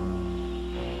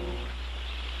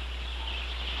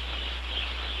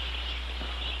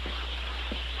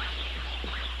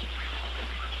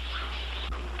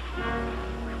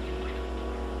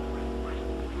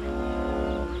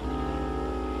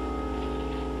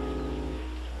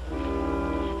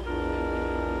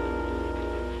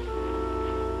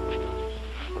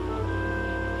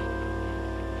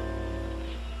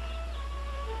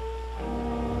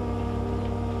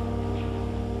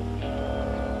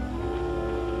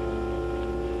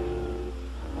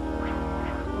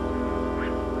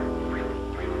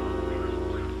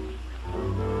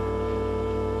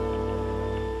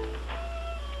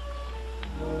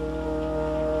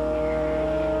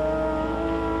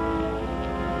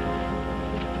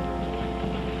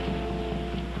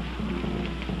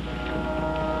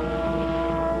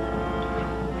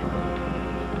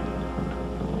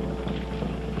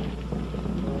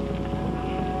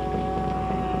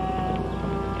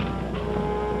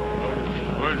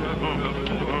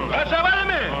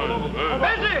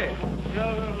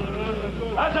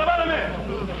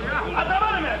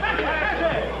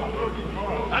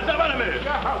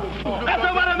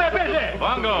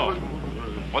 Bongo,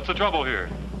 what's the trouble here?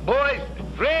 Boys,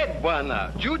 Fred,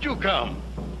 Buana. Juju come.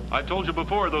 I told you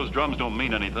before those drums don't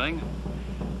mean anything.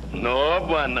 No,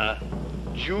 Buana.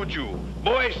 Juju.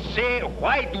 Boys say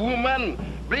white woman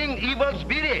bring evil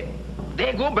spirit.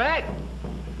 They go back.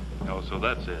 Oh, so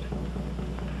that's it.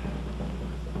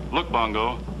 Look,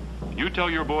 Bongo, you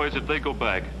tell your boys if they go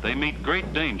back, they meet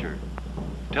great danger.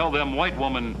 Tell them white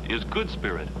woman is good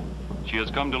spirit. She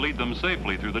has come to lead them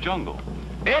safely through the jungle.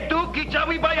 Etu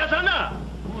kichawi bayasana.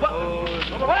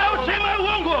 Wao sema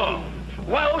uongo.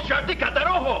 Wao sharti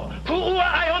kataroho.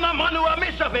 Kuua ayona manua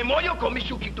mesa vemoyo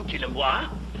komishu kitu kilembwa.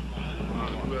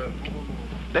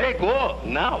 They go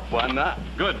now, Buana.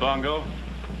 Good, Bongo.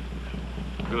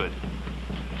 Good.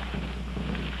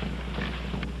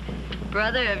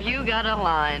 Brother, have you got a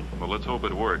line? Well, let's hope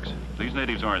it works. These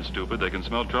natives aren't stupid. They can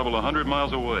smell trouble 100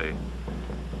 miles away.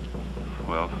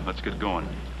 Well, let's get going.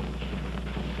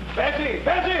 Bessie!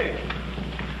 Bessie!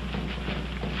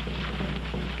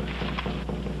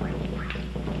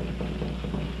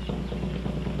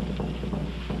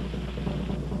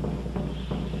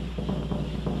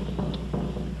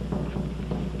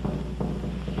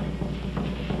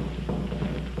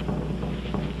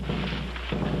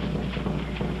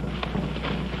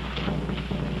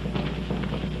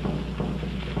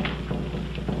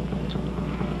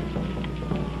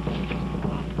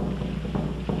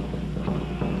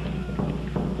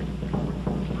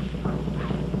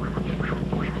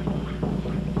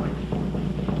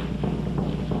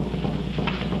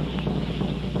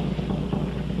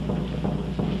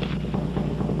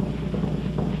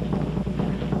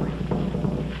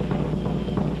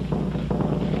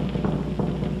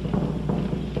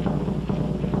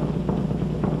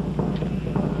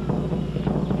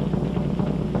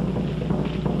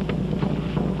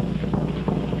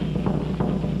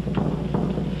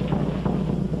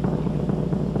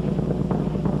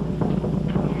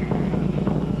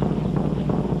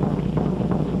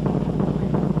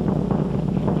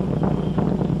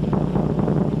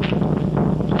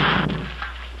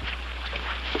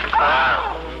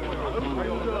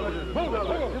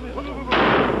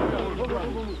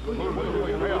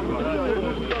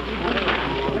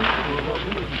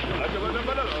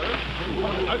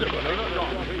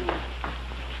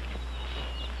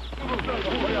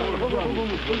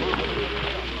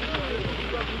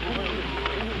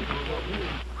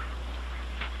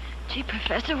 Gee,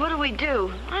 Professor, what do we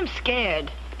do? I'm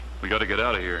scared. We got to get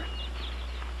out of here.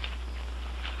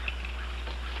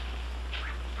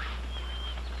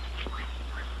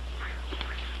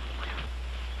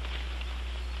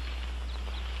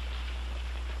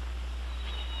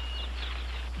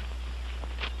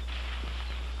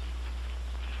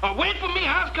 Wait for me,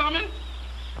 house coming.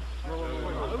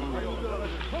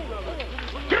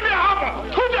 Give me a hopper!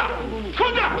 Kuda!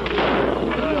 Kuda!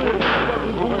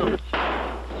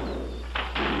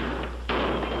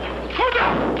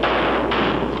 Kuda!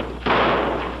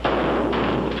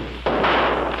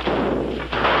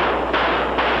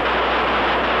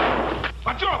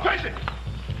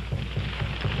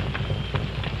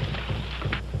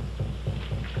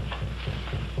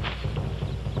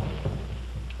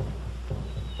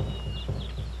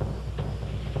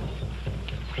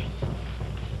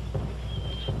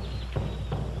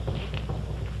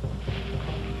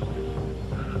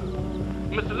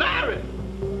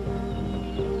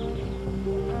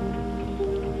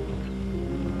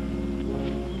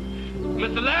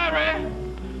 Mr. Larry!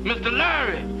 Mr.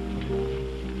 Larry!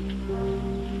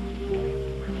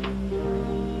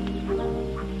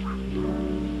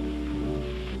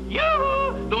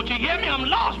 Yoo-hoo! Don't you hear me? I'm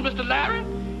lost, Mr. Larry.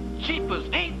 Jeepers,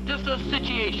 ain't this a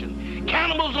situation?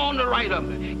 Cannibals on the right of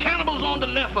me, cannibals on the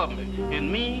left of me,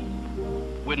 and me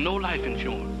with no life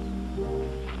insurance.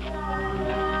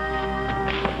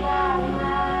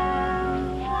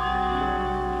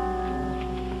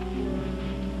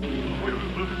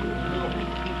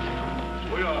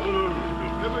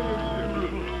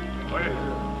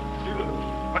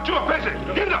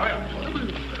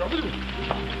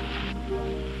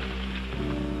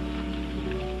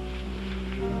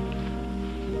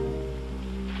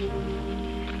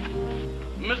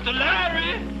 Mr.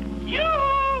 Larry! You!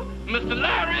 Mr.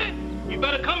 Larry! You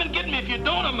better come and get me. If you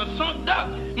don't, I'm a sunk duck.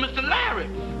 Mr. Larry!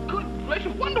 Good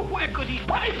gracious, wonder where could he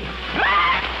fight?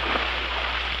 Hey!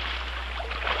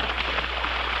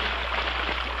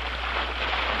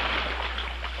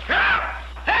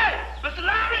 Mr.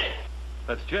 Larry!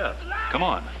 That's Jeff. Come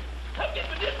on. Come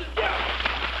get me. This is Jeff.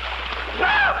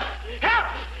 Help! Help!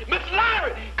 Mr.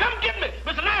 Larry! Come get me!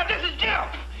 Mr. Larry, this is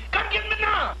Jeff! Come get me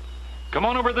now! Come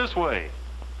on over this way.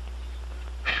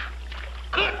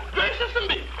 Good gracious of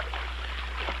me!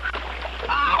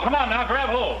 Ow. Come on now, grab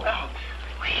hold. Oh.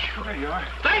 There you are.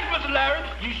 Thanks, Mr. Larry.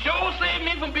 You sure saved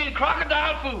me from being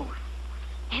crocodile food.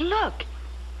 Hey, look.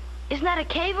 Isn't that a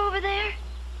cave over there?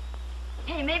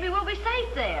 Hey, maybe we'll be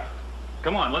safe there.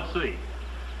 Come on, let's see.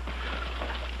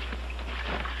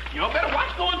 Y'all better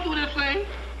watch going through this thing.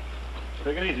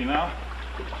 Take it easy now.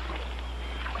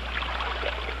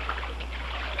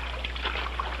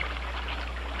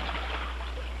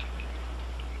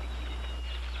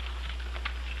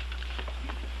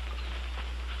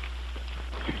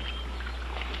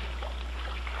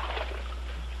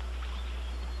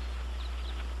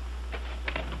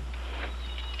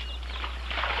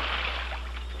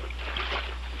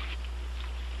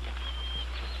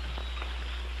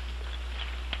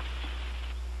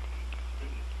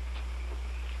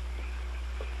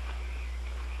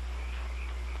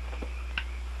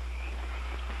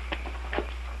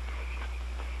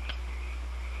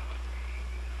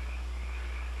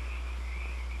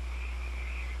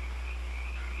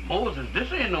 Moses,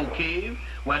 this ain't no cave.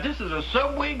 Why, this is a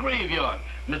subway graveyard.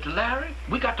 Mr. Larry,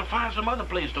 we got to find some other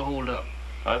place to hold up.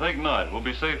 I think not. We'll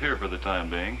be safe here for the time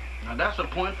being. Now, that's a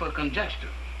point for conjecture.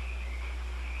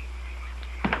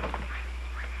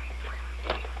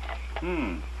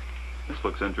 This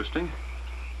looks interesting.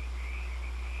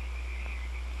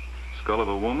 Skull of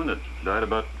a woman that died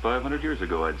about 500 years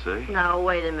ago, I'd say. Now,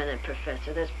 wait a minute,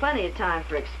 Professor. There's plenty of time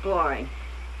for exploring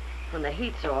when the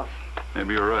heat's off.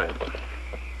 Maybe you're right.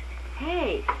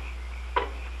 Hey,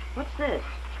 what's this?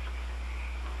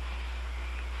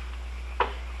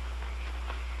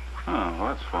 Oh, well,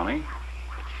 that's funny.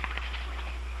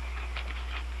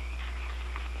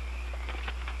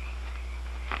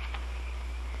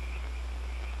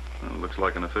 Well, it looks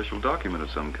like an official document of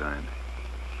some kind.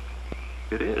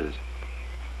 It is.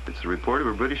 It's the report of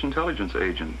a British intelligence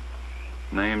agent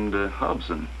named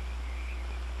Hobson.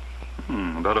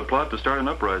 About a plot to start an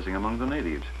uprising among the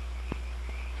natives.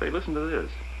 Say, listen to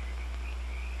this.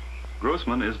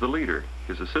 Grossman is the leader.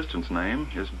 His assistant's name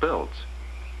is Belts.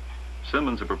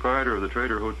 Simmons, the proprietor of the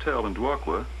Trader Hotel in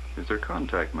Duakwa, is their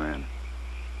contact man.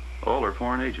 All are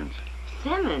foreign agents.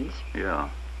 Simmons? Yeah.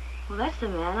 Well, that's the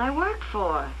man I work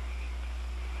for.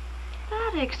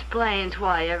 That explains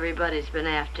why everybody's been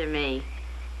after me.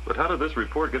 But how did this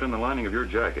report get in the lining of your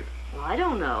jacket? Well, I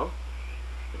don't know.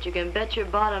 But you can bet your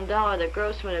bottom dollar that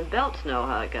Grossman and Belts know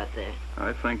how it got there.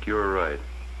 I think you're right.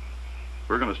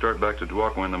 We're going to start back to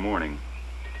Duakwa in the morning.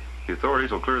 The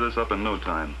authorities will clear this up in no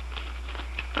time.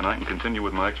 And I can continue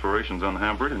with my explorations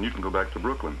unhampered, and you can go back to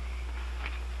Brooklyn.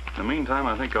 In the meantime,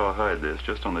 I think I'll hide this,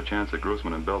 just on the chance that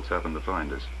Grossman and Belts happen to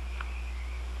find us.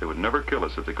 They would never kill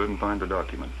us if they couldn't find the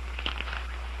document.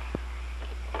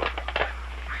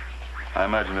 I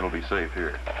imagine it'll be safe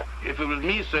here. If it was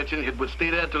me searching, it would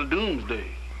stay there till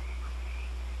doomsday.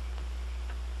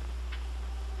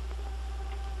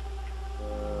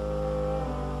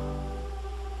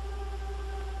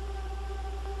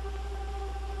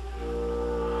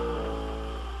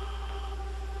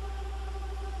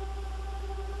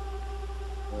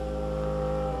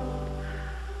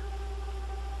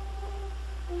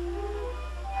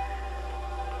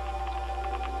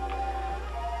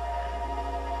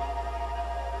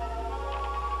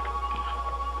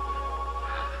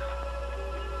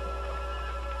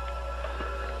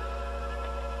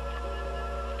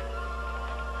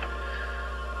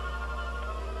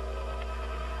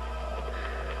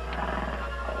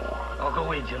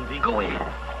 away, Genevieve. Go ahead.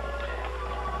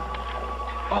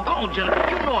 Oh, go on, Genevieve.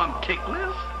 You know I'm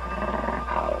ticklish.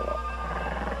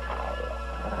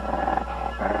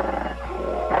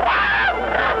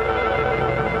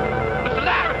 Mr.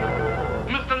 Larry!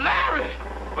 Mr. Larry!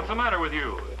 What's the matter with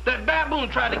you? That baboon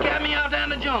tried to carry me out there in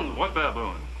the jungle. What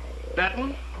baboon? That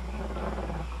one?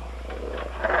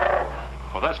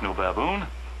 Well, that's no baboon.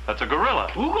 That's a gorilla.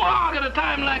 Who go hog at a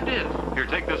time like this? Here,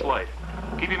 take this light.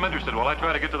 Keep him interested while I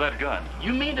try to get to that gun.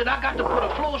 You mean that I got to put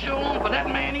a floor show on for that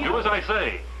man here? Do as I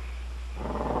say.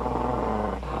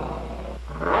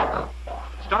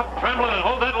 Stop trembling and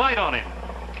hold that light on him.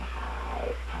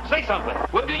 Say something.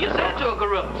 What do you say to a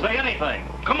gorilla? Say anything.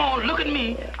 Come on, look at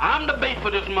me. I'm the bait for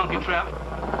this monkey trap.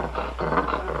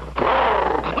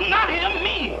 Not him,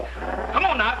 me. Come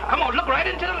on now. Come on, look right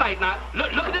into the light now.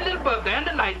 Look at the little bug there in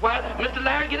the light while Mr.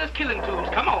 Larry get his killing tools.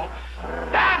 Come on.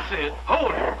 That's it.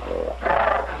 Hold it.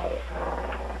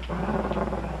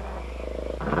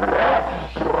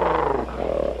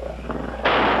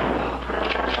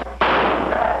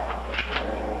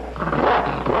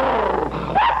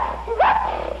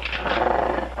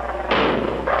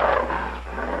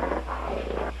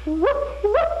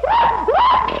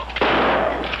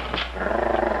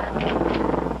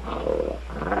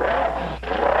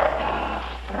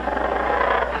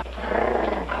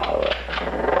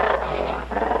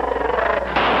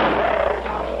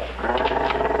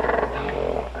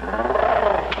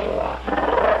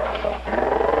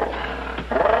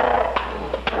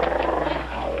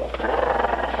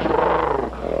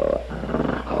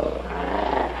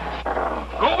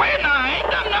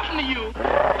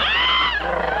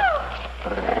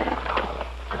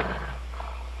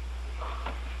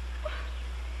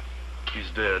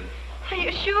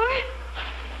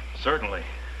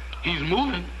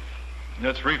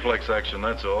 That's reflex action,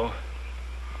 that's all.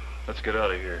 Let's get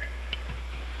out of here.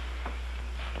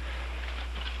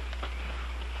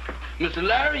 Mr.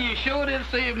 Larry, you sure did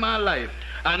save my life.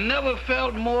 I never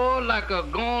felt more like a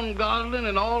gone goslin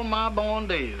in all my born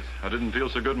days. I didn't feel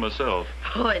so good myself.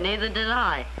 Boy, neither did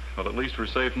I. Well, at least we're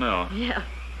safe now. Yeah.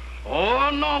 Oh,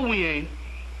 no, we ain't.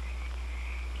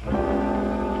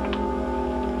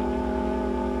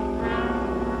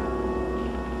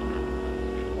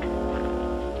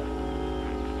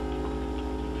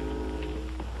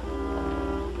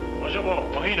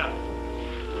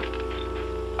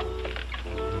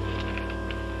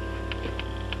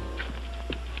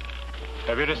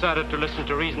 Have you decided to listen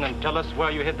to reason and tell us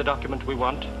where you hid the document we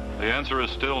want? The answer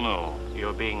is still no.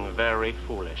 You're being very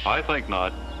foolish. I think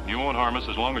not. You won't harm us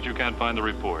as long as you can't find the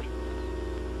report.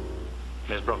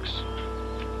 Miss Brooks,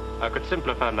 I could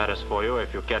simplify matters for you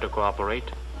if you care to cooperate.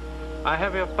 I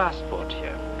have your passport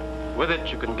here. With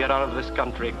it, you can get out of this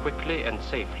country quickly and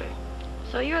safely.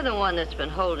 So you're the one that's been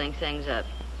holding things up.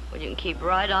 Well, you can keep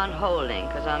right on holding,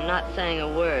 because I'm not saying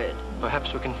a word.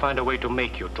 Perhaps we can find a way to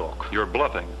make you talk. You're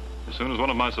bluffing. As soon as one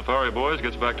of my safari boys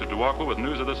gets back to Duakwa with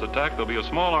news of this attack, there'll be a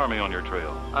small army on your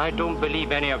trail. I don't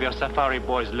believe any of your safari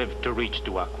boys live to reach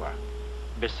Duakwa.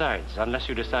 Besides, unless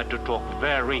you decide to talk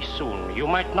very soon, you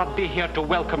might not be here to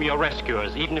welcome your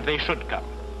rescuers, even if they should come.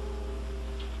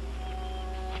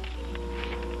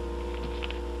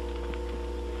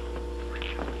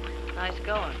 Nice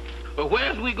going. But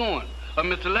where's we going?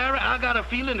 Mr. Larry, I got a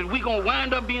feeling that we gonna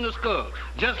wind up being a skull.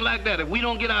 Just like that, if we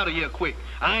don't get out of here quick.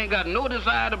 I ain't got no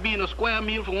desire to be in a square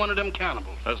meal for one of them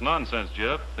cannibals. That's nonsense,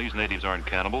 Jeff. These natives aren't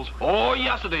cannibals. Oh,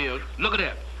 yes it is. Look at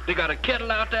that. They got a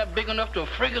kettle out there big enough to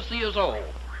fricassee us all.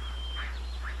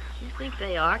 You think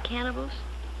they are cannibals?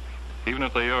 Even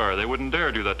if they are, they wouldn't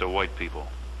dare do that to white people.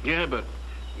 Yeah, but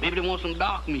maybe they want some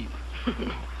dark meat.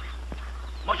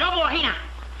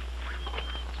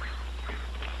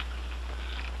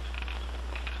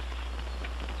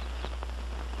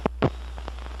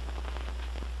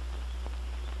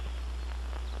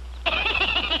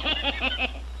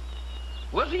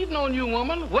 What's eating on you,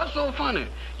 woman? What's so funny?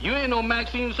 You ain't no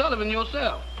Maxine Sullivan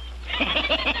yourself.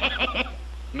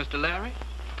 Mr. Larry,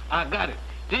 I got it.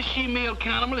 This she-male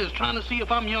cannibal is trying to see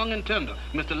if I'm young and tender.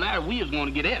 Mr. Larry, we is going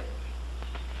to get it.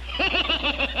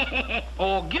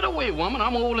 Oh, get away, woman.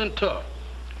 I'm old and tough.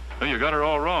 Well, you got her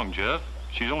all wrong, Jeff.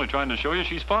 She's only trying to show you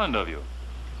she's fond of you.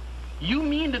 You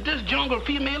mean that this jungle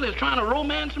female is trying to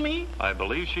romance me? I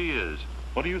believe she is.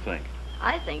 What do you think?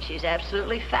 I think she's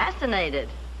absolutely fascinated.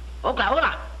 Oh,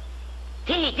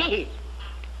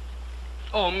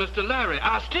 Mr. Larry,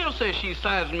 I still say she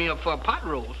sized me up for a pot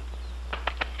roast.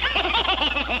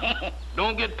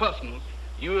 Don't get personal.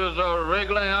 You is a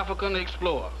regular African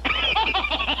explorer.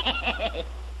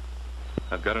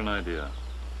 I've got an idea.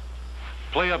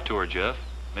 Play up to her, Jeff.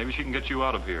 Maybe she can get you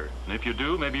out of here. And if you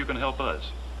do, maybe you can help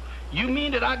us. You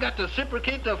mean that I got to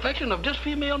reciprocate the affection of this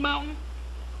female mountain?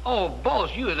 Oh,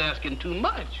 boss, you is asking too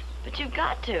much. But you've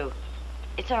got to.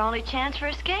 It's our only chance for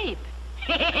escape.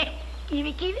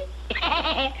 Kiwi, kiwi.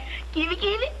 Kiwi,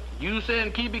 kiwi. You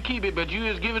saying kibi, but you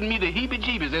is giving me the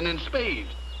heebie-jeebies and in spades.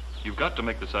 You've got to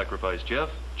make the sacrifice, Jeff.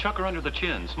 Chuck her under the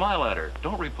chin. Smile at her.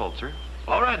 Don't repulse her.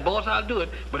 All right, boss, I'll do it.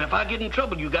 But if I get in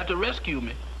trouble, you got to rescue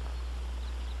me.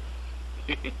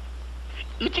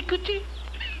 Oochie-coochie.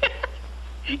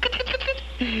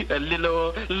 A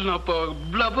little lump of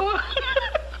blubber.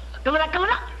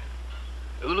 Cooler.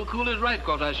 Ula cool is right,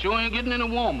 cause I sure ain't getting any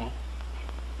warmer.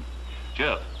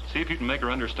 Jeff, see if you can make her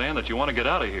understand that you want to get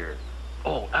out of here.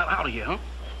 Oh, out of here, huh?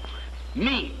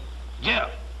 Me,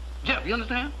 Jeff. Jeff, you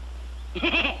understand?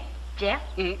 Jeff?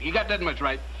 You got that much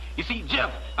right. You see,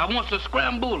 Jeff, I want to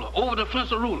scramble over the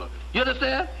Fraser ruler. You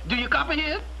understand? Do you copy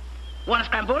here? Want a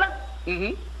scramble?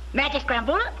 Mm-hmm. Magic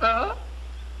scramble? Uh-huh.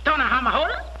 Don't hammer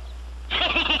holder?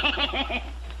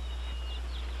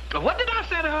 What did I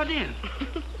say to her then?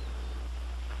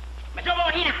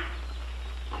 Majobo here.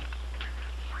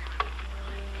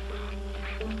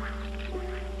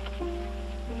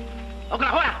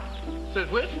 Oklahoma. Says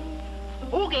which?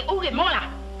 Uge,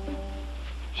 mola.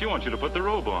 She wants you to put the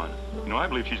robe on. You know, I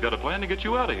believe she's got a plan to get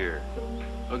you out of here.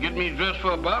 Or get me dressed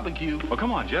for a barbecue. Oh,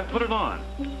 come on, Jeff, put it on.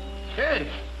 Hey,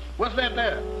 what's that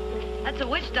there? That's a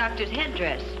witch doctor's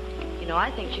headdress. You know,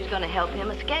 I think she's going to help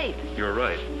him escape. You're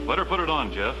right. Let her put it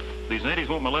on, Jeff. These natives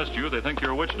won't molest you. They think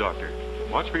you're a witch doctor.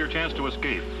 Watch for your chance to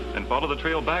escape and follow the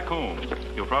trail back home.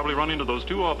 You'll probably run into those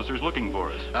 2 officers looking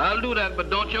for us. I'll do that, but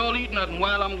don't y'all eat nothing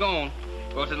while I'm gone,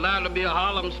 or it's liable to be a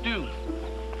Harlem stew.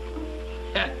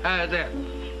 How's that?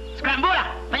 Scrambola,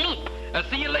 please. I'll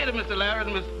see you later, Mr. Larry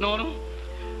and Miss Norton.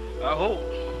 I hope.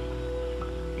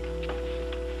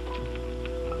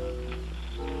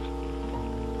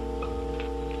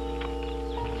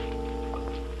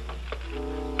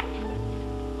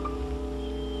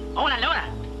 Hola, Lola.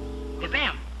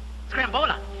 Kazam.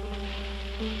 Scrambola.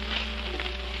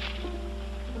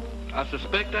 I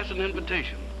suspect that's an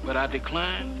invitation, but I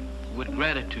decline with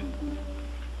gratitude.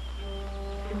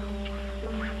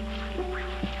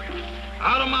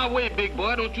 Out of my way, big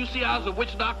boy. Don't you see I was a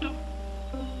witch doctor?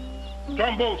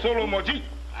 Trombone solo moji.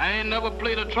 I ain't never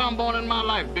played a trombone in my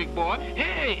life, big boy.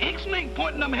 Hey, Ixnay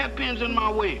pointing them hairpins in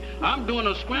my way. I'm doing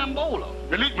a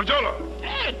scrambola. Elite Majola.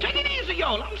 Hey, take it easy,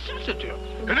 y'all. I'm sensitive.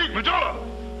 Elite Majola.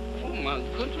 Oh, my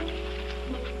goodness.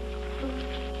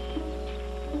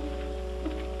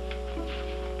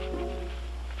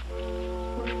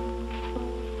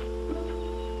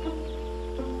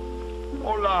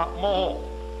 Hola, moho.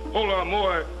 Hola,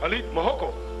 moe. Elite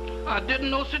Mohoko. I didn't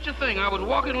know such a thing. I was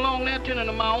walking along there tending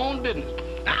to my own business.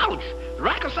 Ouch!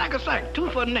 Rack-a-sack-a-sack, 2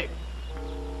 for a nick.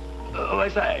 Oh, I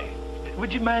say,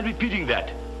 would you mind repeating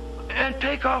that? And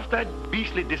take off that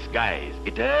beastly disguise.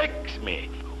 It irks me.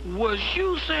 Was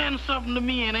you saying something to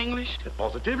me in English?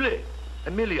 Positively. I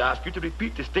merely asked you to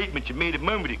repeat the statement you made a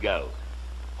moment ago.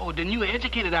 Oh, then you an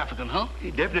educated African, huh?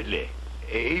 Definitely.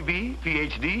 A.B.,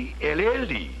 Ph.D.,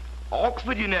 L.L.D.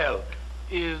 Oxford, you know.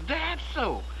 Is that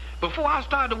so? Before I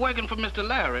started working for Mr.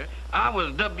 Larry, I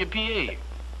was WPA.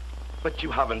 But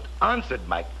you haven't answered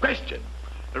my question.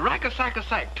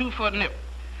 Rack-a-sack-a-sack, 2 for a nip.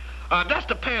 That's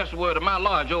the password of my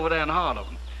lodge over there in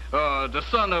Harlem. The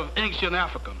son of ancient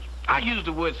Africans. I use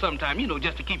the word sometime, you know,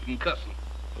 just to keep them cussing.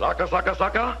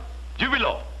 Raka-saka-saka,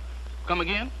 jubilo. Come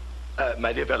again?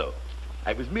 My dear fellow,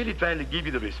 I was merely trying to give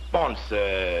you the response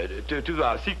to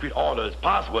our secret order's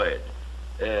password.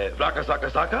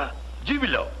 Raka-saka-saka,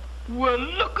 jubilo. Well,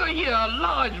 look here,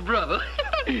 large brother.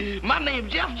 My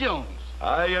name's Jeff Jones.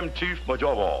 I am Chief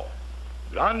Majobo,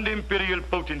 Grand Imperial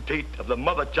Potentate of the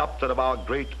Mother Chapter of our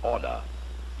great order.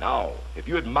 Now, if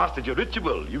you had mastered your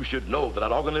ritual, you should know that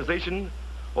our organization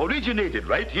originated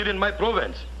right here in my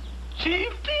province.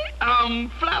 Chiefty, I'm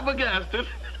flabbergasted.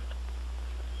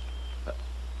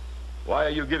 Why are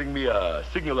you giving me a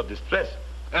signal of distress?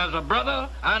 As a brother,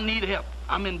 I need help.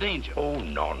 I'm in danger. Oh,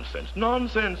 nonsense,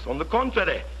 nonsense. On the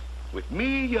contrary, with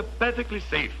me, you're perfectly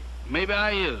safe. Maybe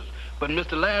I is. But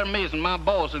Mr. Larry Mason, my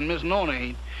boss, and Miss Nona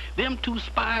ain't. Them 2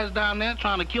 spies down there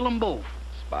trying to kill them both.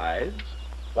 Spies?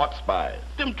 What spies?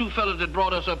 Them 2 fellas that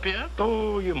brought us up here.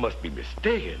 Oh, you must be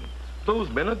mistaken. Those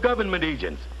men are government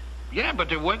agents. Yeah, but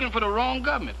they're working for the wrong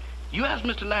government. You ask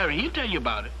Mr. Larry, he'll tell you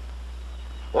about it.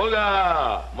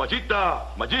 Hola,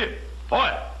 Majita, Majid.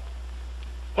 Hoy!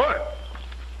 Hoy!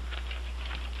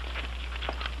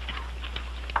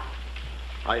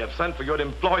 I have sent for your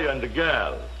employer and the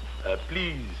girl.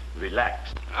 Please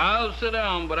relax. I'll sit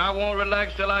down, but I won't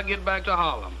relax till I get back to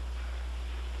Harlem.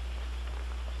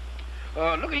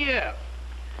 Look here.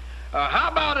 How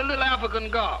about a little African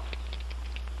golf?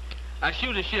 I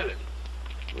shoot a shilling.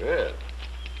 Well.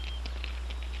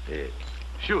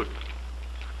 Shoot.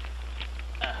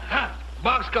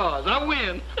 Boxcars, I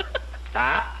win.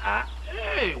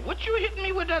 Hey, what you hitting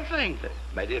me with that thing?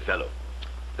 My dear fellow,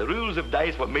 the rules of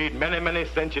dice were made many, many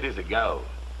centuries ago.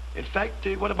 In fact,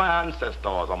 one of my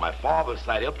ancestors on my father's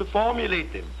side helped to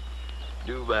formulate them.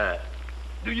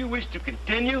 Do you wish to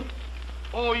continue?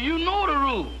 Oh, you know the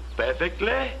rules.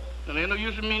 Perfectly. Then ain't no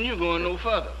use in me and you going no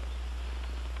further.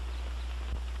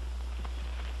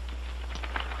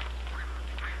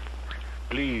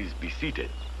 Please be seated.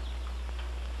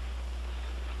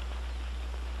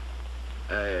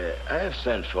 I have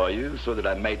sent for you so that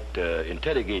I might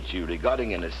interrogate you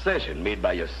regarding an assertion made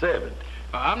by your servant.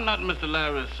 I'm not Mr.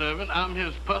 Larry's servant. I'm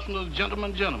his personal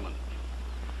gentleman.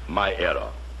 My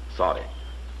error. Sorry.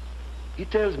 He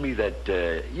tells me that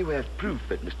you have proof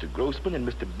that Mr. Grossman and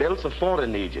Mr. Belts are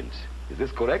foreign agents. Is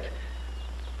this correct?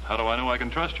 How do I know I can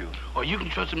trust you? Oh, you can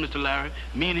trust him, Mr. Larry.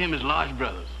 Me and him is large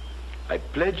brothers. I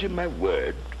pledge you my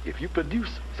word, if you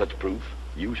produce such proof,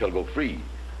 you shall go free.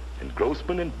 And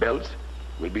Grossman and Belts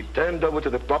will be turned over to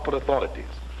the proper authorities.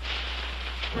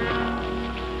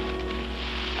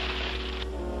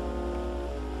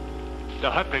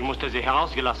 Der Häuptling musste sie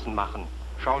herausgelassen machen.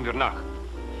 Schauen wir nach.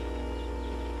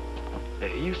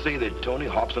 You say that Tony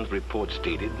Hobson's report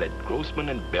stated that Grossman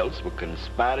and Belts were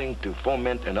conspiring to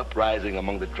foment an uprising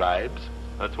among the tribes?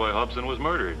 That's why Hobson was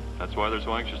murdered. That's why they're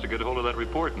so anxious to get a hold of that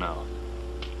report now.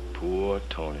 Poor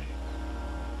Tony.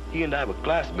 He and I were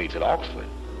classmates at Oxford.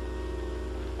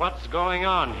 What's going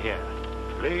on here?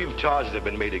 Grave charges have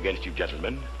been made against you,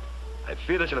 gentlemen. I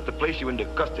fear I shall have to place you into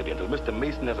custody until Mr.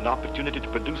 Mason has an opportunity to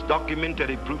produce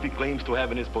documentary proof he claims to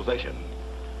have in his possession.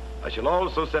 I shall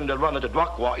also send a runner to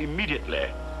Dwakwa immediately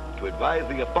to advise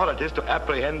the authorities to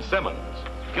apprehend Simmons.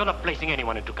 You're not placing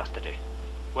anyone into custody.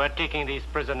 We're taking these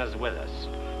prisoners with us.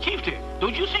 Chieftain,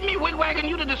 don't you see me wigwagging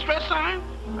you the distress sign?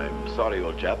 I'm sorry,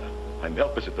 old chap. I'm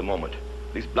helpless at the moment.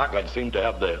 These blackguards seem to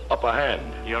have the upper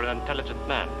hand. You're an intelligent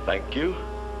man. Thank you.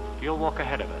 You'll walk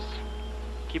ahead of us.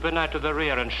 Keep an eye to the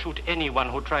rear and shoot anyone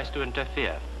who tries to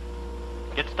interfere.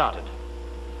 Get started.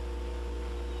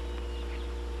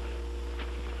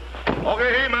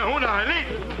 Okay, hey, Mahuna, Arline.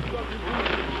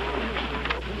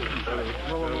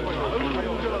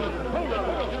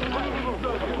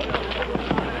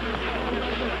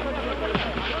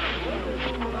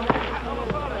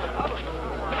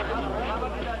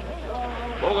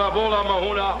 Boga bola,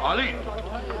 Mahuna, Arline.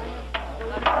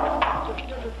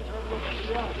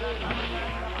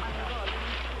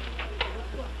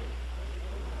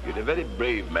 You're a very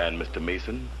brave man, Mr.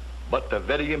 Mason, but a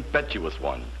very impetuous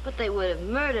one. But they would have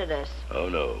murdered us. Oh,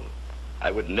 no.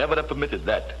 I would never have permitted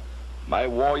that. My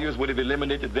warriors would have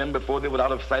eliminated them before they were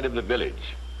out of sight of the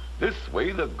village. This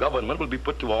way, the government will be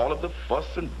put to all of the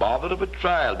fuss and bother of a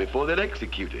trial before they're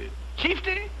executed.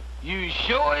 Chieftain, you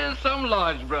sure is some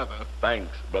large brother.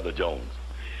 Thanks, Brother Jones.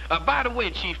 By the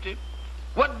way, Chieftain,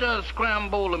 what does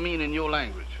scrambola mean in your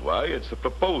language? Why, it's a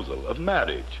proposal of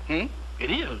marriage.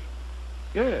 It is?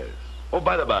 Yes. Oh,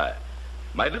 by the by,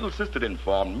 my little sister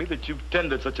informed me that you've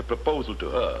tendered such a proposal to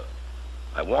her.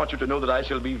 I want you to know that I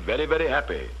shall be very, very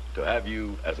happy to have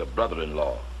you as a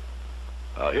brother-in-law.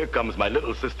 Here comes my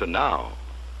little sister now.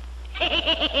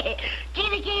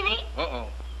 Kiwi, kiwi. Uh-oh.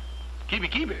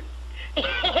 Kiwi.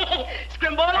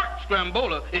 Scrambola.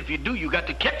 Scrambola. If you do, you got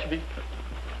to catch me.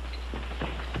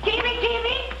 Kiwi,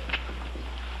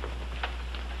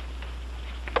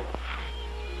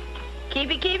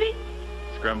 kiwi. Kiwi.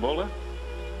 Scrambola?